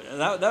 so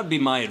that would be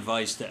my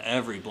advice to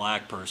every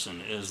black person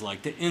is,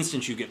 like, the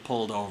instant you get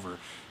pulled over,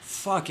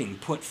 fucking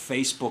put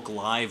Facebook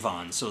Live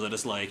on so that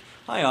it's like,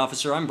 hi,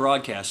 officer, I'm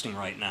broadcasting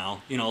right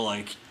now.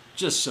 Like,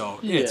 just so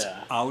it's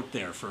out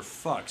there, for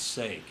fuck's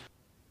sake.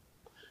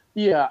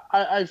 Yeah,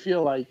 I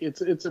feel like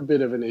it's a bit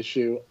of an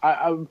issue.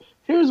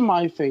 Here's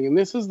my thing, and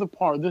this is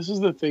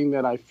the thing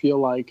that I feel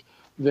like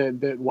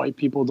that white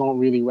people don't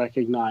really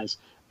recognize.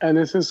 And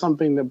this is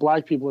something that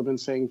black people have been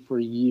saying for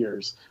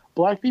years.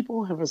 Black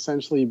people have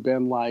essentially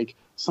been like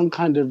some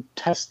kind of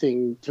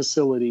testing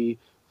facility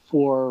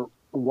for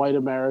white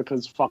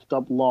America's fucked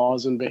up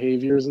laws and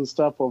behaviors and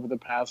stuff over the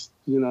past,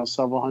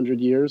 several hundred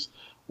years,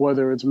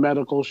 whether it's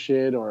medical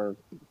shit or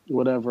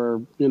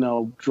whatever,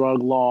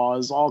 drug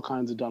laws, all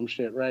kinds of dumb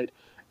shit, right?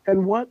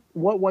 And what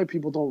white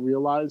people don't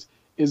realize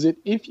is that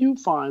if you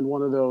find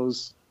one of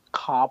those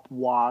cop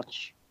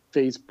watch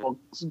Facebook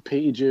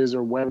pages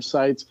or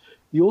websites,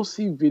 you'll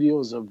see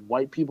videos of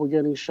white people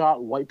getting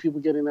shot, white people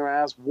getting their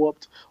ass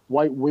whooped,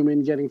 white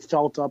women getting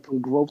felt up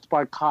and groped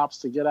by cops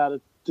to get out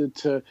of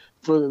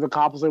for the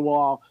cop to say,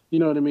 well, you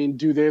know what I mean,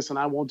 do this and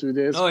I won't do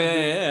this. Oh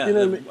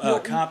yeah.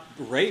 Cop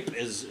rape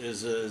is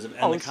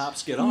and the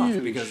cops get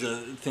off because the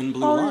thin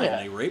blue line.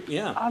 Yeah. They rape.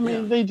 Yeah. I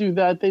mean, they do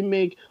that. They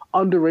make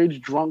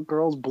underage drunk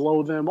girls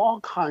blow them.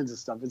 All kinds of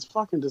stuff. It's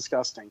fucking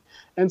disgusting.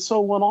 And so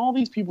when all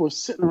these people are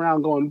sitting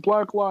around going,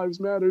 Black Lives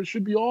Matter, it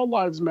should be all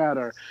lives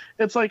matter.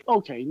 It's like,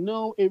 okay,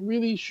 no, it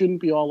really shouldn't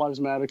be all lives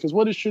matter, because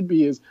what it should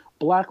be is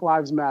Black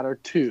Lives Matter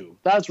too.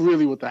 That's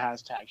really what the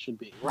hashtag should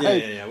be,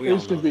 right? Yeah. We all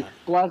know should be that.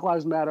 Black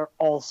Lives Matter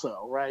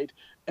also, right?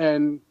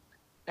 And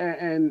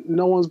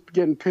no one's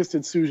getting pissed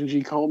at Susan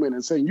G. Komen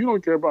and saying, you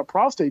don't care about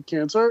prostate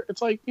cancer.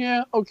 It's like,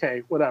 yeah,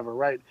 okay, whatever,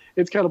 right?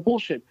 It's kind of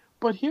bullshit.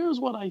 But here's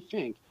what I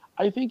think.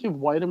 I think if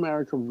white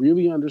America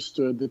really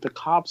understood that the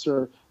cops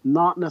are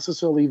not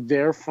necessarily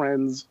their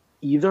friends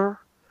either,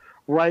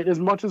 right? As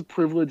much as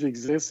privilege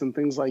exists and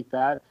things like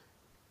that,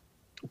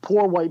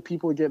 poor white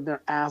people are getting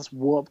their ass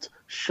whooped,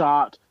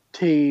 shot,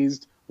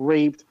 tased,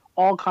 raped,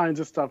 all kinds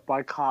of stuff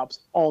by cops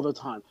all the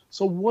time.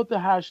 So what the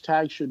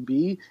hashtag should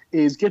be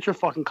is get your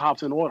fucking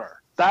cops in order.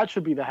 That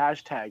should be the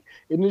hashtag.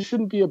 And it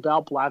shouldn't be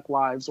about black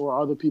lives or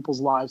other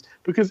people's lives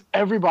because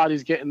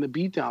everybody's getting the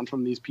beatdown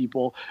from these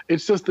people.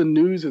 It's just the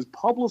news is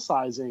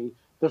publicizing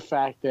the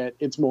fact that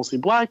it's mostly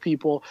black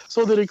people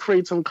so that it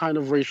creates some kind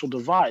of racial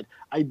divide.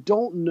 I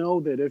don't know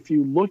that if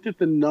you looked at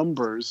the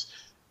numbers,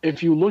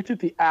 if you looked at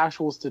the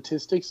actual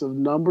statistics of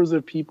numbers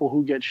of people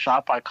who get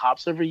shot by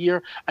cops every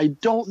year, I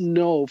don't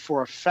know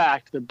for a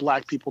fact that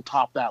black people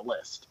top that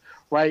list,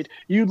 right?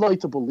 You'd like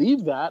to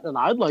believe that, and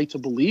I'd like to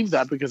believe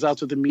that because that's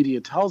what the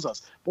media tells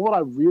us. But what I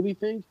really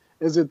think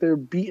is that they're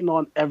beating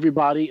on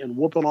everybody and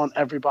whooping on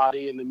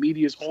everybody, and the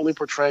media is only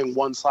portraying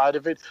one side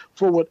of it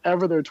for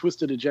whatever their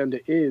twisted agenda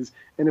is.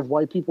 And if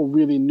white people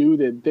really knew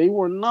that they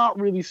were not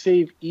really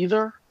safe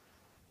either,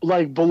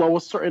 like below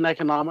a certain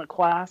economic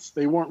class,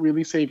 they weren't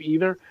really safe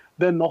either,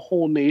 then the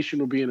whole nation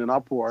would be in an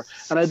uproar.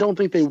 And I don't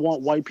think they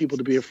want white people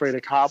to be afraid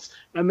of cops,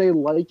 and they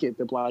like it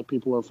that black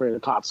people are afraid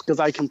of cops. Because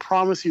I can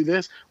promise you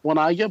this, when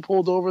I get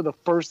pulled over, the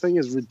first thing,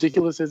 as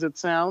ridiculous as it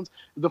sounds,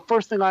 the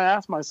first thing I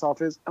ask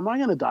myself is, am I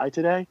going to die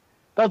today?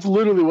 That's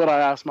literally what I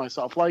ask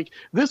myself. Like,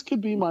 this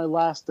could be my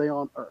last day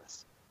on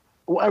earth.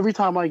 Well, every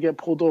time I get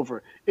pulled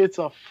over, it's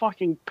a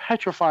fucking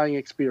petrifying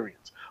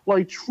experience.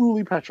 Like,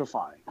 truly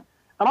petrifying.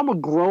 And I'm a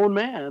grown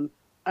man,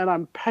 and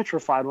I'm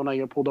petrified when I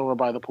get pulled over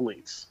by the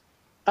police.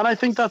 And I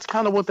think that's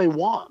kind of what they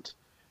want,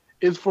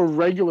 is for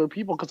regular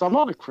people, because I'm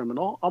not a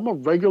criminal. I'm a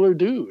regular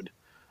dude.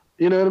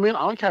 You know what I mean?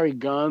 I don't carry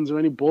guns or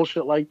any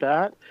bullshit like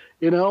that,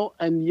 you know?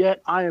 And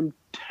yet I am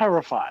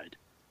terrified.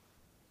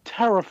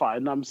 Terrified.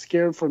 And I'm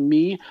scared for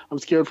me. I'm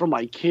scared for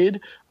my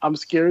kid. I'm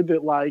scared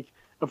that, like,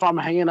 if I'm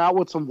hanging out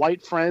with some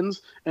white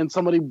friends and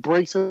somebody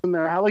breaks in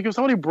their house, like if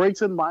somebody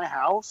breaks in my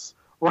house,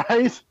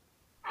 right?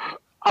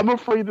 I'm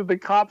afraid that the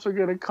cops are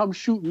going to come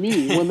shoot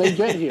me when they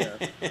get here.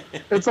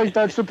 It's like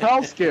that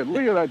Chappelle skit.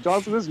 Look at that,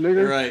 Johnson, this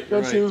nigger. Right,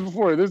 I've seen this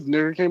before. This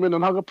nigger came in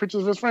and hung up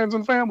pictures of his friends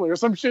and family or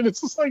some shit.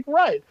 It's just like,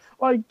 right.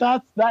 Like,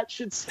 that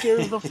shit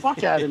scares the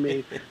fuck out of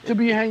me to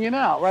be hanging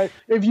out, right?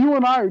 If you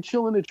and I are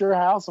chilling at your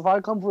house, if I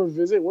come for a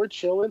visit, we're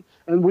chilling,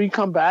 and we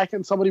come back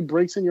and somebody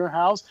breaks in your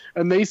house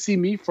and they see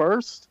me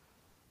first,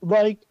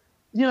 like,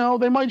 you know,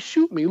 they might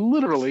shoot me,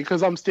 literally,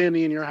 because I'm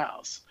standing in your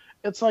house.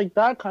 It's like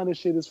that kind of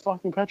shit is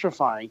fucking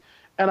petrifying.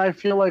 And I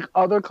feel like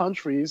other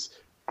countries,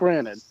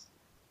 granted,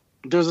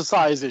 there's a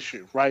size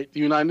issue, right? The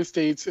United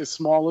States, as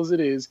small as it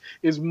is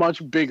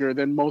much bigger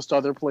than most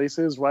other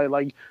places, right?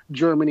 Like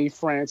Germany,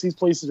 France, these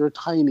places are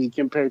tiny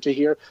compared to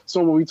here.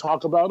 So when we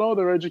talk about, oh,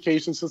 their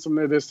education system,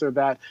 they're this, they're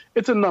that,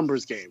 it's a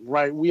numbers game,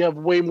 right? We have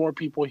way more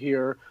people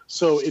here,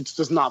 so it's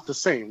just not the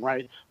same,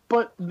 right?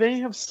 But they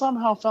have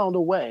somehow found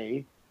a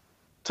way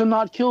to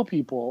not kill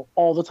people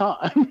all the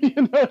time.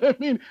 You know what I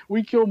mean?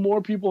 We kill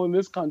more people in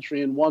this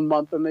country in 1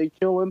 month than they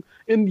kill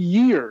in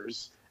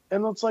years.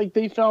 And it's like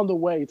they found a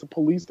way to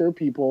police their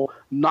people,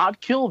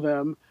 not kill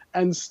them,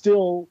 and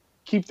still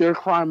keep their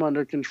crime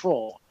under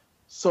control.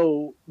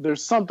 So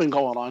there's something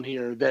going on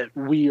here that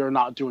we are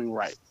not doing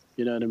right.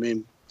 You know what I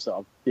mean?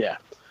 So, yeah.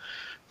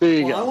 There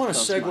you go. I want to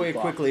segue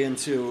quickly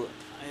into...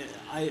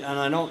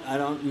 I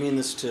don't mean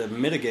this to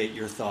mitigate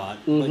your thought,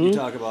 but you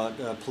talk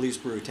about police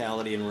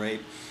brutality and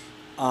rape.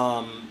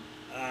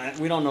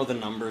 We don't know the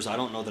numbers. I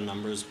don't know the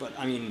numbers, but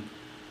I mean,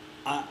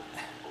 I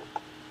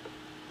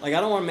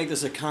don't want to make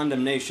this a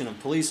condemnation of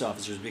police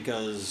officers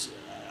because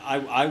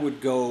I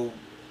would go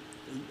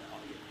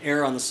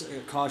err on the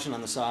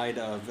side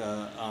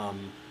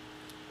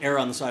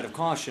of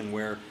caution,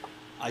 where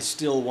I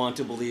still want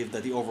to believe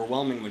that the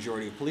overwhelming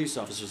majority of police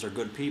officers are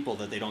good people,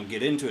 that they don't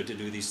get into it to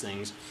do these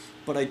things.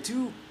 But I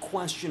do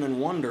question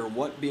and wonder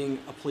what being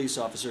a police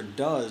officer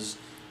does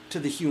to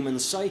the human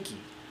psyche.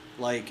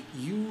 Like,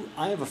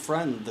 I have a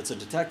friend that's a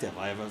detective.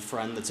 I have a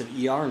friend that's an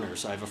ER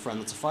nurse. I have a friend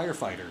that's a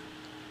firefighter.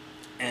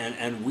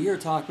 And we are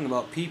talking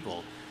about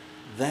people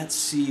that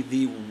see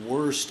the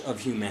worst of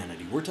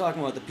humanity. We're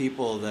talking about the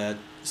people that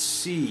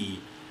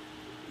see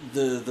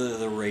the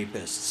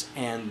rapists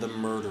and the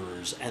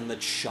murderers and the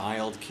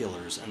child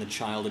killers and the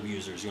child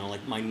abusers. You know,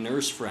 like my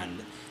nurse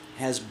friend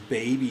has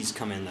babies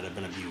come in that have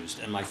been abused.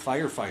 And my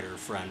firefighter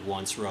friend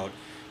once wrote,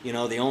 you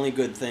know, the only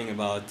good thing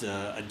about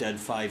a dead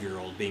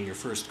 5-year-old being your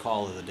first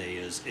call of the day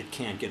is it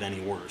can't get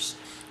any worse.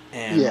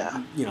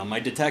 And, you know, my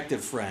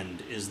detective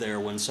friend is there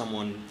when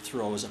someone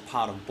throws a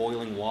pot of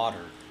boiling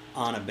water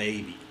on a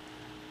baby.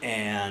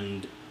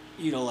 And,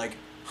 you know, like,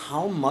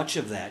 how much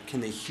of that can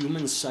the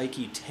human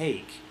psyche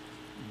take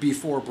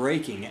before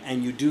breaking?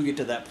 And you do get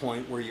to that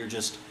point where you're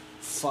just,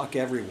 fuck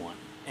everyone.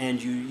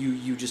 And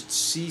you just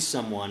see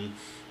someone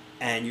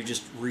and you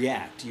just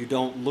react. You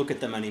don't look at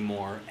them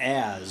anymore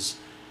as...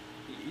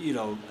 you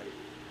know,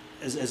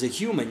 as a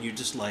human, you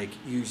just like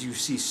you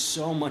see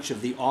so much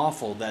of the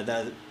awful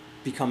that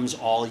becomes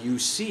all you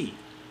see.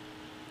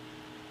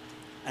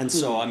 And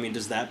so, I mean,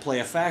 does that play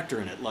a factor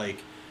in it?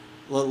 Like,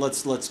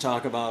 let's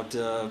talk about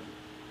the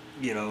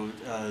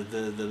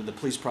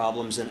police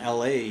problems in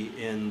L.A.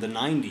 in the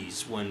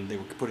 '90s when they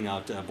were putting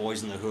out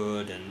Boys in the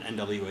Hood and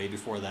N.W.A.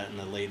 before that in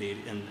the late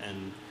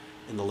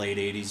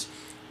 '80s,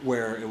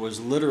 where it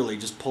was literally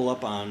just pull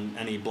up on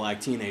any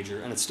black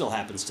teenager, and it still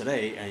happens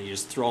today, and you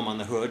just throw them on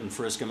the hood and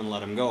frisk them and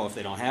let them go if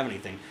they don't have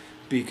anything,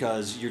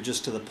 because you're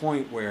just to the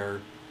point where.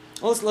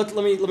 Well, let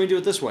me do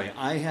it this way.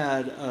 I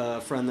had a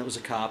friend that was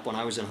a cop when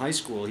I was in high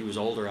school. He was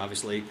older,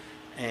 obviously,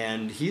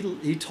 and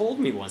he told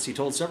me once. He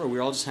told several. We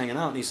were all just hanging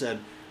out, and he said,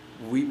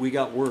 "We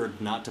got word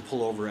not to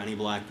pull over any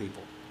black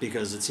people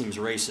because it seems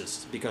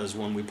racist. Because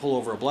when we pull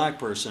over a black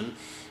person,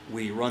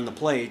 we run the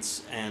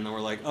plates, and then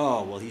we're like,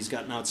 oh, well, he's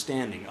got an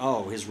outstanding.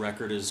 Oh, his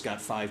record has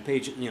got 5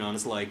 pages. And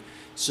it's like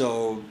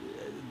so."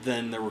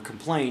 Then there were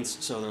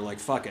complaints, so they're like,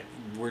 fuck it,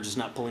 we're just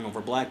not pulling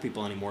over black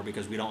people anymore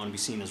because we don't want to be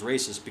seen as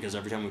racist, because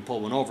every time we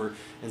pull one over,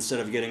 instead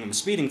of getting them a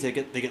speeding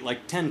ticket, they get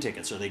like 10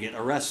 tickets, or they get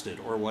arrested,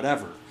 or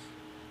whatever.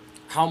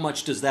 How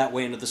much does that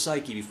weigh into the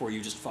psyche before you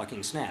just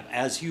fucking snap?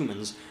 As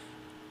humans,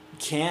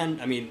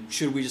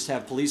 should we just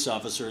have police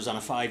officers on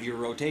a 5-year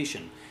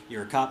rotation?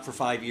 You're a cop for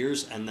 5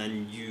 years, and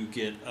then you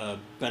get a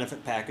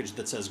benefit package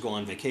that says go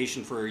on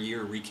vacation for a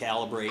year,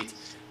 recalibrate.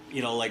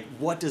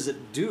 What does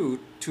it do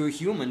to a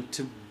human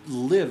to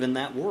live in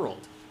that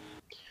world?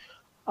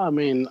 I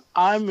mean,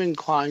 I'm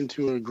inclined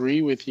to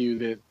agree with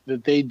you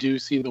that they do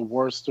see the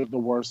worst of the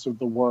worst of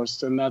the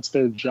worst, and that's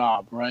their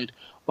job, right?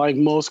 Like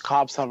most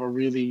cops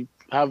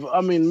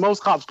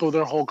most cops go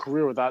their whole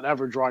career without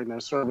ever drawing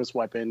their service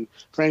weapon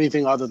for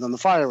anything other than the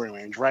firing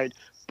range, right?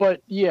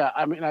 But yeah,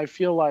 I mean, I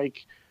feel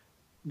like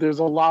there's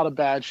a lot of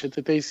bad shit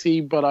that they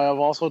see, but I have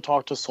also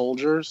talked to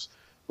soldiers,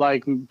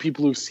 like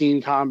people who've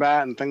seen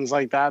combat and things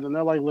like that, and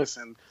they're like,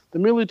 listen, the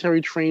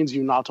military trains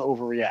you not to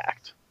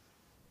overreact.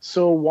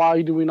 So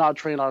why do we not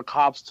train our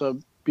cops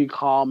to be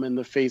calm in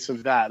the face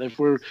of that? If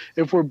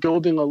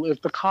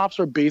the cops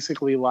are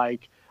basically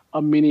like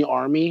a mini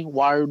army,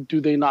 why do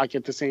they not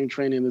get the same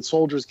training that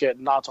soldiers get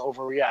not to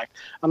overreact?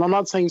 And I'm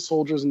not saying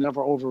soldiers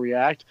never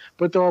overreact,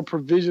 but there are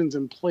provisions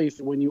in place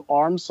that when you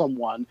arm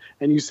someone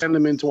and you send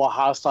them into a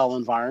hostile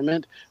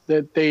environment,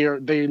 that they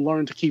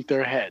learn to keep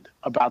their head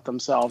about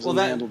themselves and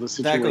handle the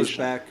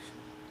situation.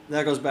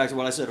 That goes back to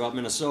what I said about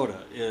Minnesota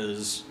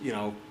is,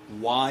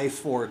 why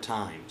 4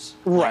 times?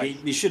 Right.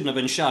 Like, he shouldn't have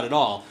been shot at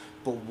all,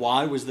 but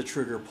why was the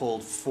trigger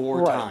pulled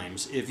 4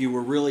 times? If you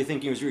were really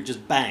thinking it was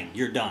just bang,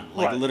 you're done.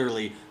 Like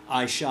literally,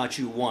 I shot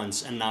you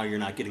once and now you're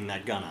not getting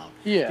that gun out.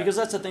 Yeah. Because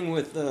that's the thing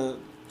with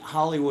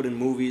Hollywood and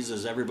movies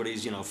is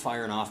everybody's,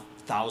 firing off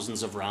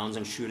thousands of rounds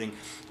and shooting.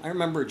 I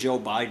remember Joe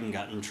Biden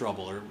got in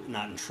trouble, or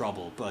not in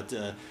trouble, but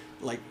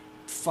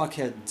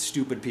fuckhead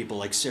stupid people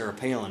like Sarah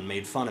Palin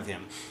made fun of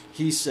him.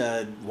 He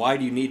said, why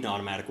do you need an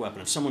automatic weapon?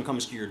 If someone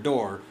comes to your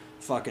door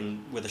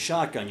fucking with a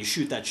shotgun, you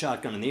shoot that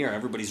shotgun in the air,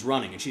 everybody's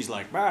running. And she's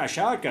like,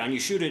 shotgun, you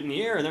shoot it in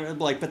the air. And they're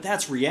like, but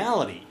that's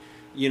reality.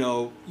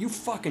 You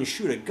fucking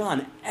shoot a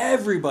gun,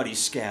 everybody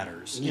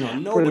scatters.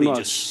 Nobody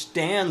just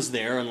stands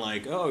there and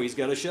like, oh, he's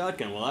got a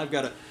shotgun. Well, I've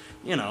got a,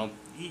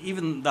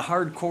 even the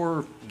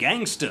hardcore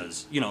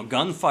gangstas,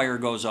 gunfire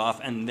goes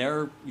off and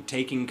they're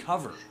taking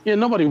cover. Yeah,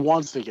 nobody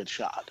wants to get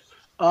shot.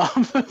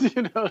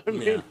 You know what I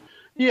mean?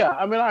 Yeah,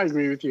 I mean, I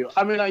agree with you.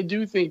 I mean, I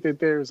do think that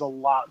there's a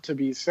lot to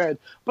be said.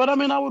 But, I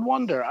mean, I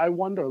wonder,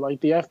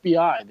 like the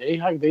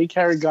FBI, they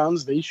carry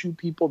guns, they shoot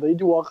people, they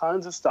do all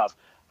kinds of stuff.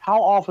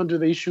 How often do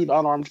they shoot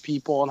unarmed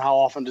people, and how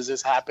often does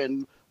this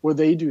happen where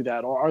they do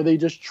that? Or are they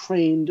just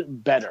trained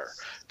better?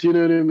 Do you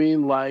know what I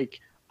mean?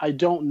 Like, I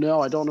don't know.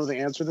 I don't know the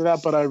answer to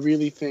that, but I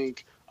really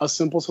think a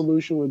simple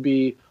solution would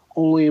be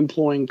only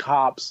employing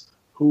cops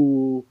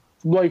who,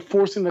 like,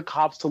 forcing the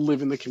cops to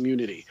live in the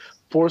community.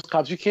 Force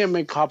cops. You can't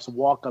make cops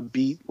walk a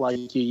beat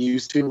like you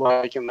used to,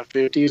 like in the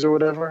 50s or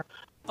whatever.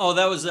 Oh,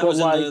 that was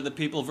in the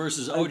People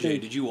versus OJ.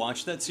 Did you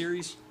watch that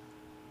series?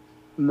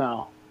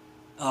 No.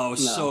 Oh, it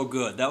was so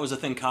good. That was a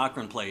thing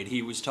Cochran played.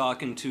 He was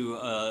talking to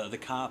the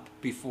cop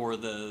before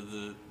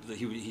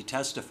he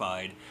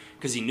testified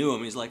because he knew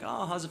him. He's like,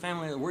 "Oh, how's the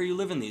family? Where are you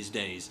living these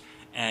days?"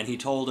 And he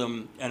told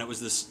him, and it was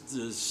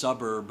this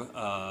suburb.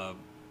 I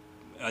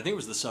think it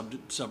was the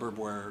suburb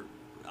where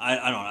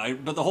I don't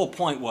know. But the whole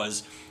point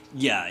was,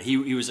 yeah, he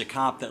was a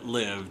cop that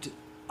lived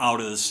out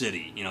of the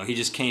city. He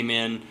just came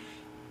in,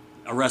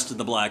 arrested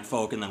the black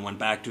folk, and then went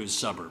back to his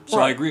suburb. So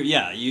right. I agree.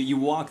 Yeah, you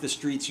walk the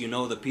streets, you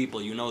know the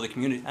people, you know the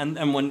community,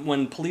 and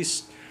when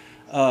police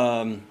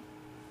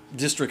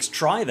districts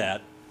try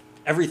that,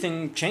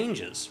 everything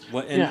changes.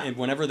 And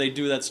whenever they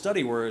do that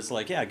study, where it's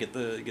like, yeah, get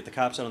the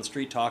cops out on the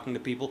street talking to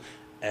people,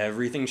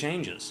 everything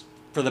changes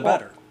for the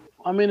better.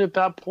 I mean, at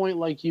that point,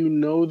 like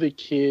the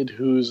kid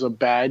who's a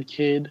bad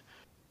kid,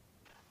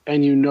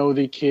 and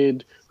the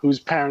kid whose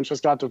parents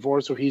just got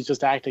divorced, so he's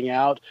just acting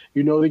out.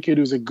 The kid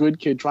who's a good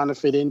kid trying to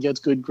fit in, gets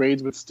good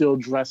grades, but still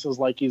dresses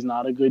like he's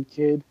not a good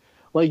kid.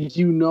 Like,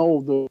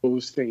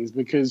 those things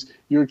because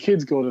your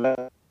kids go to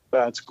that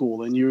at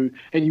school, and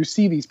you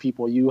see these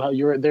people. You're at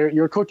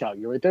your cookout.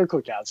 You're at their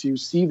cookouts. You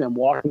see them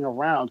walking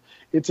around.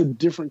 It's a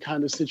different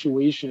kind of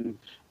situation.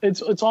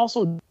 It's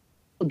also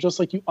just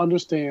like you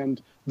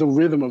understand the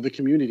rhythm of the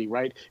community,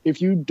 right?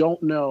 If you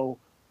don't know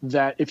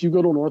that, if you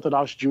go to an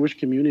Orthodox Jewish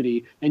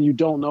community and you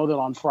don't know that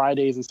on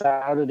Fridays and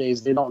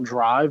Saturdays they don't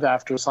drive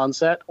after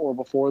sunset or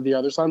before the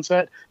other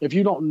sunset, if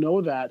you don't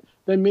know that,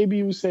 then maybe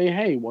you say,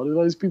 hey, what are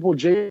those people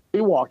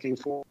jaywalking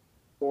for?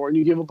 And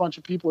you give a bunch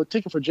of people a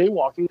ticket for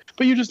jaywalking,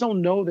 but you just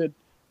don't know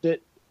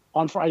that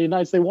on Friday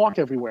nights they walk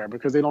everywhere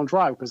because they don't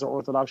drive because they're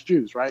Orthodox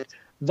Jews, right?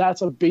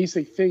 That's a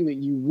basic thing that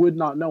you would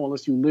not know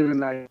unless you live in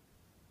that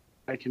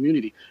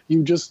community.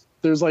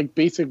 There's like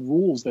basic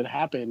rules that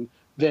happen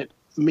that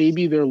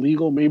maybe they're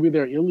legal, maybe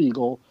they're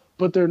illegal,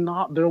 but they're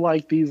not. They're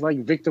like these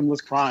like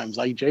victimless crimes,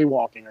 like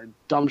jaywalking or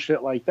dumb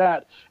shit like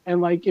that. And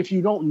like if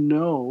you don't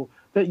know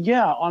that,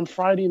 yeah, on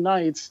Friday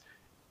nights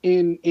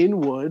in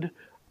Inwood,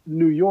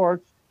 New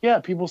York, yeah,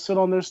 people sit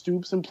on their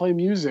stoops and play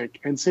music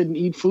and sit and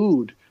eat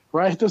food,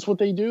 right? That's what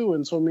they do.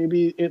 And so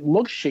maybe it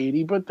looks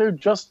shady, but they're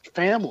just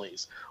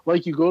families.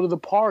 Like you go to the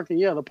park and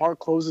yeah, the park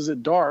closes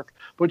at dark,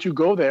 but you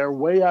go there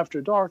way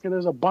after dark and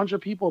there's a bunch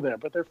of people there,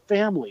 but they're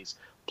families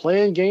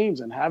playing games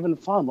and having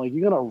fun. Like,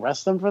 you're going to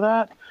arrest them for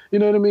that? You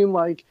know what I mean?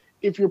 Like,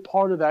 if you're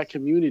part of that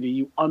community,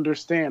 you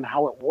understand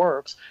how it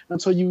works. And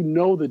so you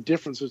know the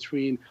difference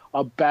between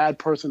a bad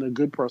person, a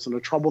good person, a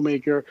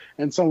troublemaker,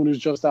 and someone who's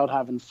just out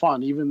having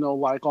fun, even though,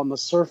 like, on the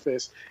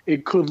surface,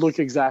 it could look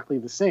exactly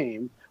the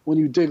same. When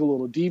you dig a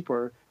little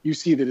deeper, you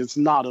see that it's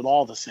not at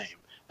all the same.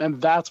 And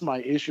that's my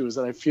issue, is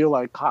that I feel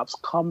like cops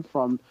come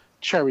from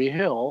Cherry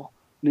Hill,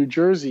 New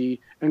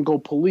Jersey, and go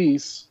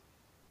police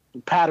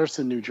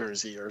Patterson, New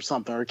Jersey, or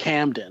something, or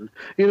Camden.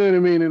 You know what I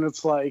mean? And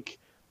it's like,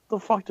 the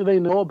fuck do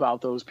they know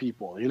about those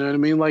people? You know what I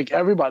mean? Like,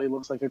 everybody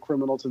looks like a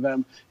criminal to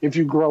them. If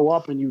you grow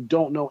up and you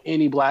don't know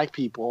any black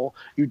people,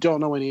 you don't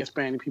know any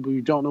Hispanic people,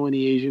 you don't know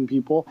any Asian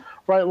people,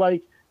 right?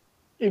 Like,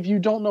 if you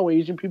don't know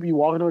Asian people, you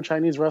walk into a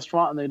Chinese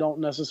restaurant and they don't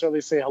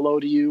necessarily say hello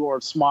to you or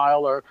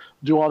smile or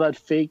do all that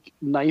fake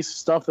nice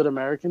stuff that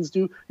Americans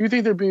do, you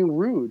think they're being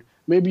rude.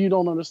 Maybe you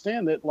don't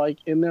understand that, like,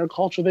 in their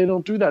culture, they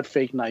don't do that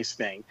fake nice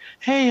thing.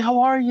 Hey, how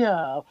are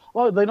you?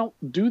 Well, they don't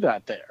do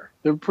that there.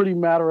 They're pretty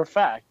matter of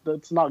fact.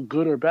 That's not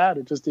good or bad.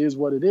 It just is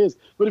what it is.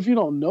 But if you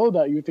don't know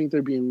that, you think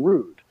they're being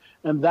rude.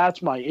 And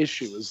that's my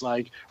issue, is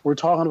like, we're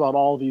talking about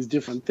all these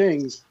different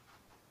things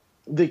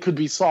that could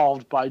be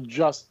solved by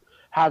just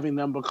having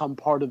them become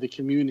part of the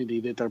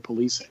community that they're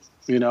policing.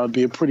 You know, it'd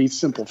be a pretty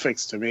simple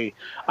fix to me.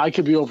 I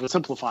could be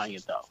oversimplifying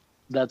it, though.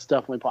 That's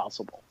definitely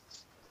possible.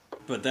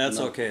 But that's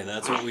okay.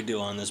 That's what we do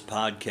on this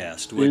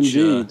podcast,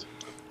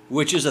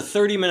 which is a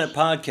 30-minute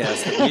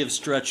podcast that we have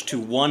stretched to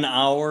 1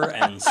 hour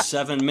and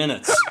 7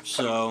 minutes.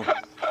 So,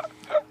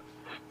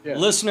 yeah.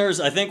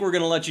 Listeners, I think we're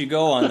going to let you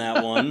go on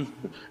that one.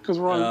 Because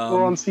we're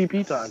on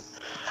CP time.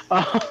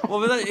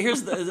 Well, but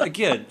here's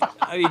again.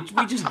 I mean,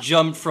 we just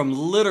jumped from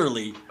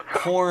literally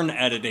porn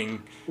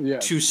editing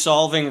to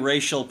solving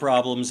racial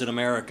problems in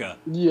America.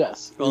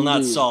 Yes. Well, indeed.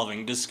 Not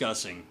solving,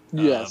 discussing.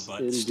 Yes,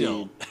 but indeed.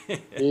 Still.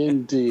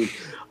 Indeed.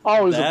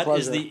 Always that a pleasure.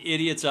 Is the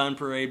Idiots on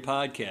Parade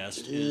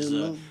podcast.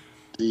 Indeed.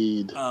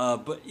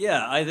 But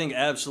yeah, I think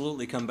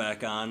absolutely come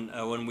back on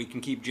when we can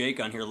keep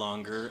Jake on here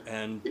longer,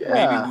 and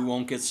maybe we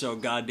won't get so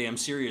goddamn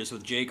serious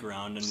with Jake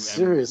around, and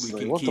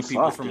seriously, we can keep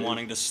people from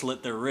wanting to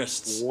slit their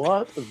wrists.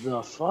 What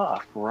the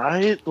fuck,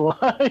 right?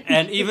 Like...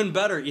 And even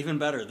better,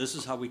 this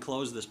is how we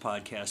close this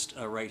podcast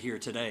right here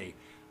today.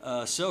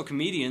 So,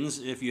 comedians,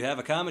 if you have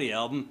a comedy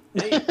album,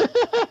 hey,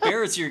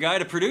 Barrett's your guy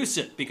to produce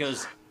it,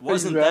 because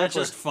wasn't that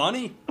just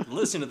funny?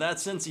 Listen to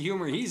that sense of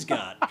humor he's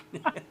got.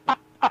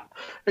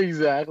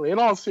 Exactly. In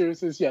all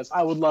seriousness, yes,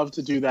 I would love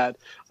to do that.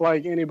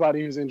 Like,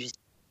 anybody who's interested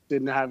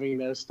in having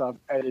their stuff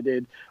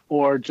edited,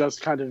 or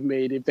just kind of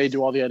made, if they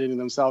do all the editing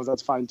themselves,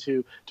 that's fine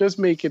too. Just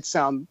make it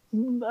sound,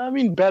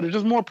 better,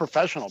 just more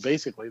professional,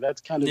 basically. That's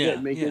kind of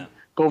it. Make it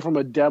go from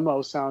a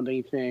demo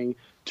sounding thing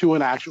to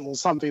an actual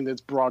something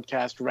that's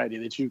broadcast ready,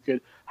 that you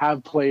could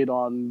have played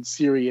on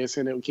Sirius,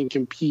 and it can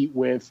compete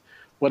with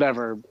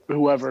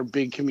whoever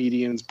big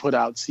comedians put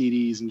out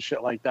CDs and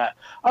shit like that.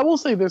 I will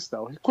say this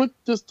though, quick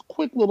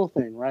little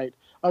thing, right?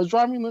 I was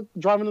driving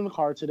in the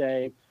car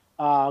today,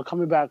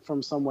 coming back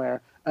from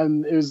somewhere,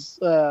 and it was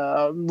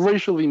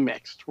racially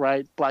mixed,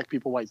 right? Black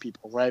people, white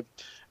people, right?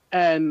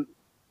 And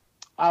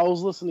I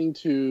was listening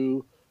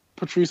to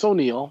Patrice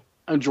O'Neal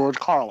and George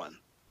Carlin.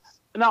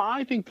 Now,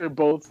 I think they're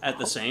both... At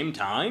the same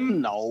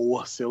time?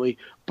 No, silly.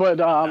 But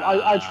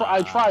I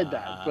tried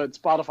that, but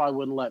Spotify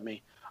wouldn't let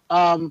me.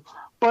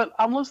 But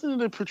I'm listening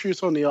to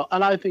Patrice O'Neal,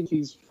 and I think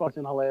he's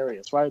fucking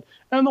hilarious, right?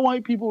 And the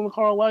white people in the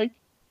car are like,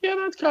 yeah,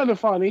 that's kind of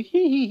funny.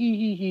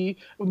 He.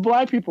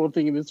 Black people are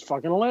thinking it's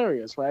fucking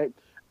hilarious, right?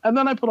 And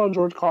then I put on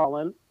George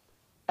Carlin,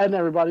 and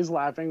everybody's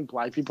laughing.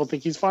 Black people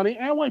think he's funny,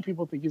 and white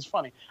people think he's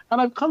funny.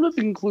 And I've come to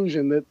the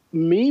conclusion that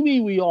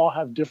maybe we all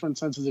have different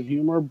senses of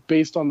humor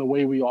based on the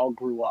way we all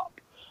grew up.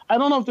 I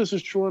don't know if this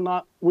is true or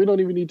not. We don't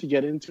even need to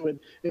get into it.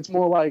 It's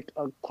more like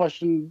a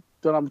question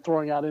that I'm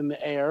throwing out in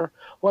the air.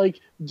 Like,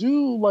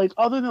 do like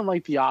other than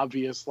like the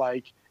obvious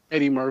like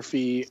Eddie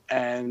Murphy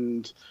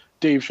and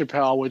Dave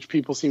Chappelle, which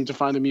people seem to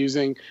find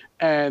amusing,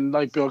 and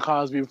like Bill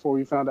Cosby before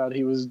we found out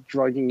he was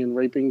drugging and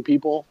raping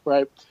people,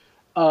 right?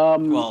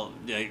 Well,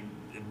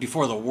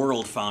 before the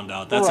world found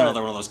out, that's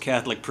another one of those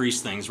Catholic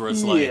priest things where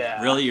it's like,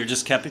 really, you're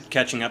just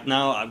catching up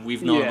now?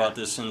 We've known about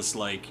this since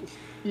like.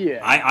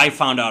 Yeah, I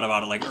found out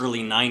about it like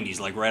early '90s,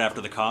 like right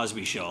after the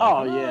Cosby Show.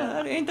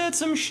 Like, ain't that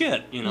some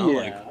shit? You know,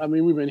 like I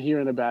mean, we've been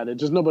hearing about it,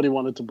 just nobody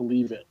wanted to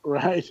believe it,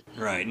 right?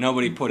 Right,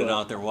 nobody put it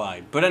out there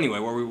wide. But anyway,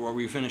 were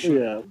we finishing?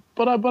 Yeah,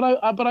 but I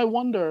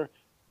wonder,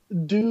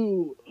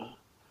 when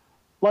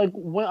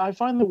I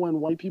find that when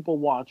white people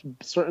watch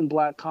certain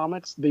black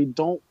comics, they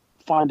don't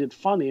find it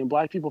funny, and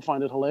black people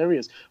find it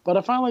hilarious. But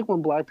I find like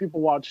when black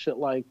people watch shit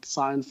like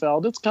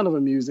Seinfeld, it's kind of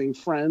amusing.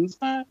 Friends,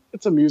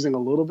 it's amusing a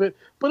little bit,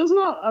 but it's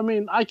not. I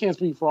mean, I can't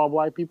speak for all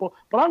black people,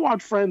 but I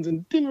watched Friends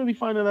and didn't really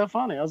find it that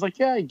funny. I was like,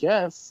 yeah, I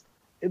guess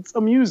it's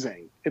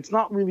amusing. It's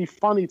not really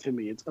funny to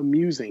me. It's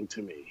amusing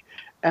to me.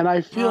 And I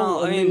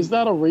feel, is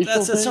that a racial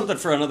thing? That's something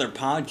for another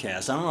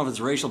podcast. I don't know if it's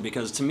racial,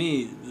 because to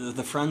me,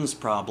 the Friends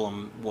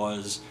problem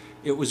was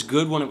it was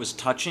good when it was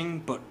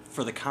touching, but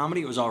for the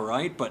comedy, it was all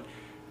right. But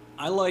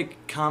I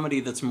like comedy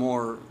that's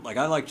more, like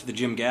I liked the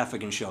Jim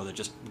Gaffigan show that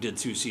just did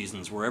 2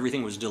 seasons, where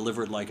everything was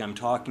delivered like I'm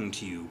talking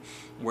to you,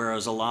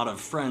 whereas a lot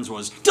of Friends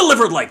was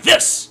delivered like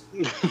this,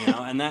 you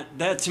know, and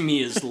that to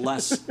me is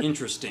less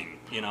interesting.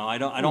 You know, I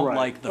don't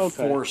like the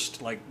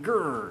forced, like,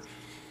 grr.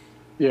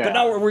 Yeah. But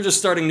now we're just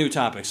starting new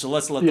topics, so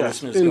let's let the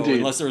listeners go,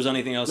 unless there was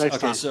anything else. Next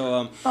okay, time.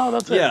 so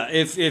that's it. Yeah,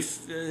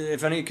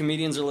 if any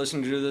comedians are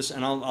listening to do this,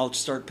 and I'll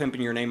start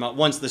pimping your name out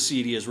once the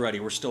CD is ready.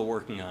 We're still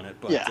working on it,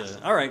 but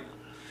all right.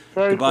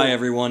 Very Goodbye, cool.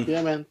 everyone.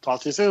 Yeah, man.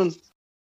 Talk to you soon.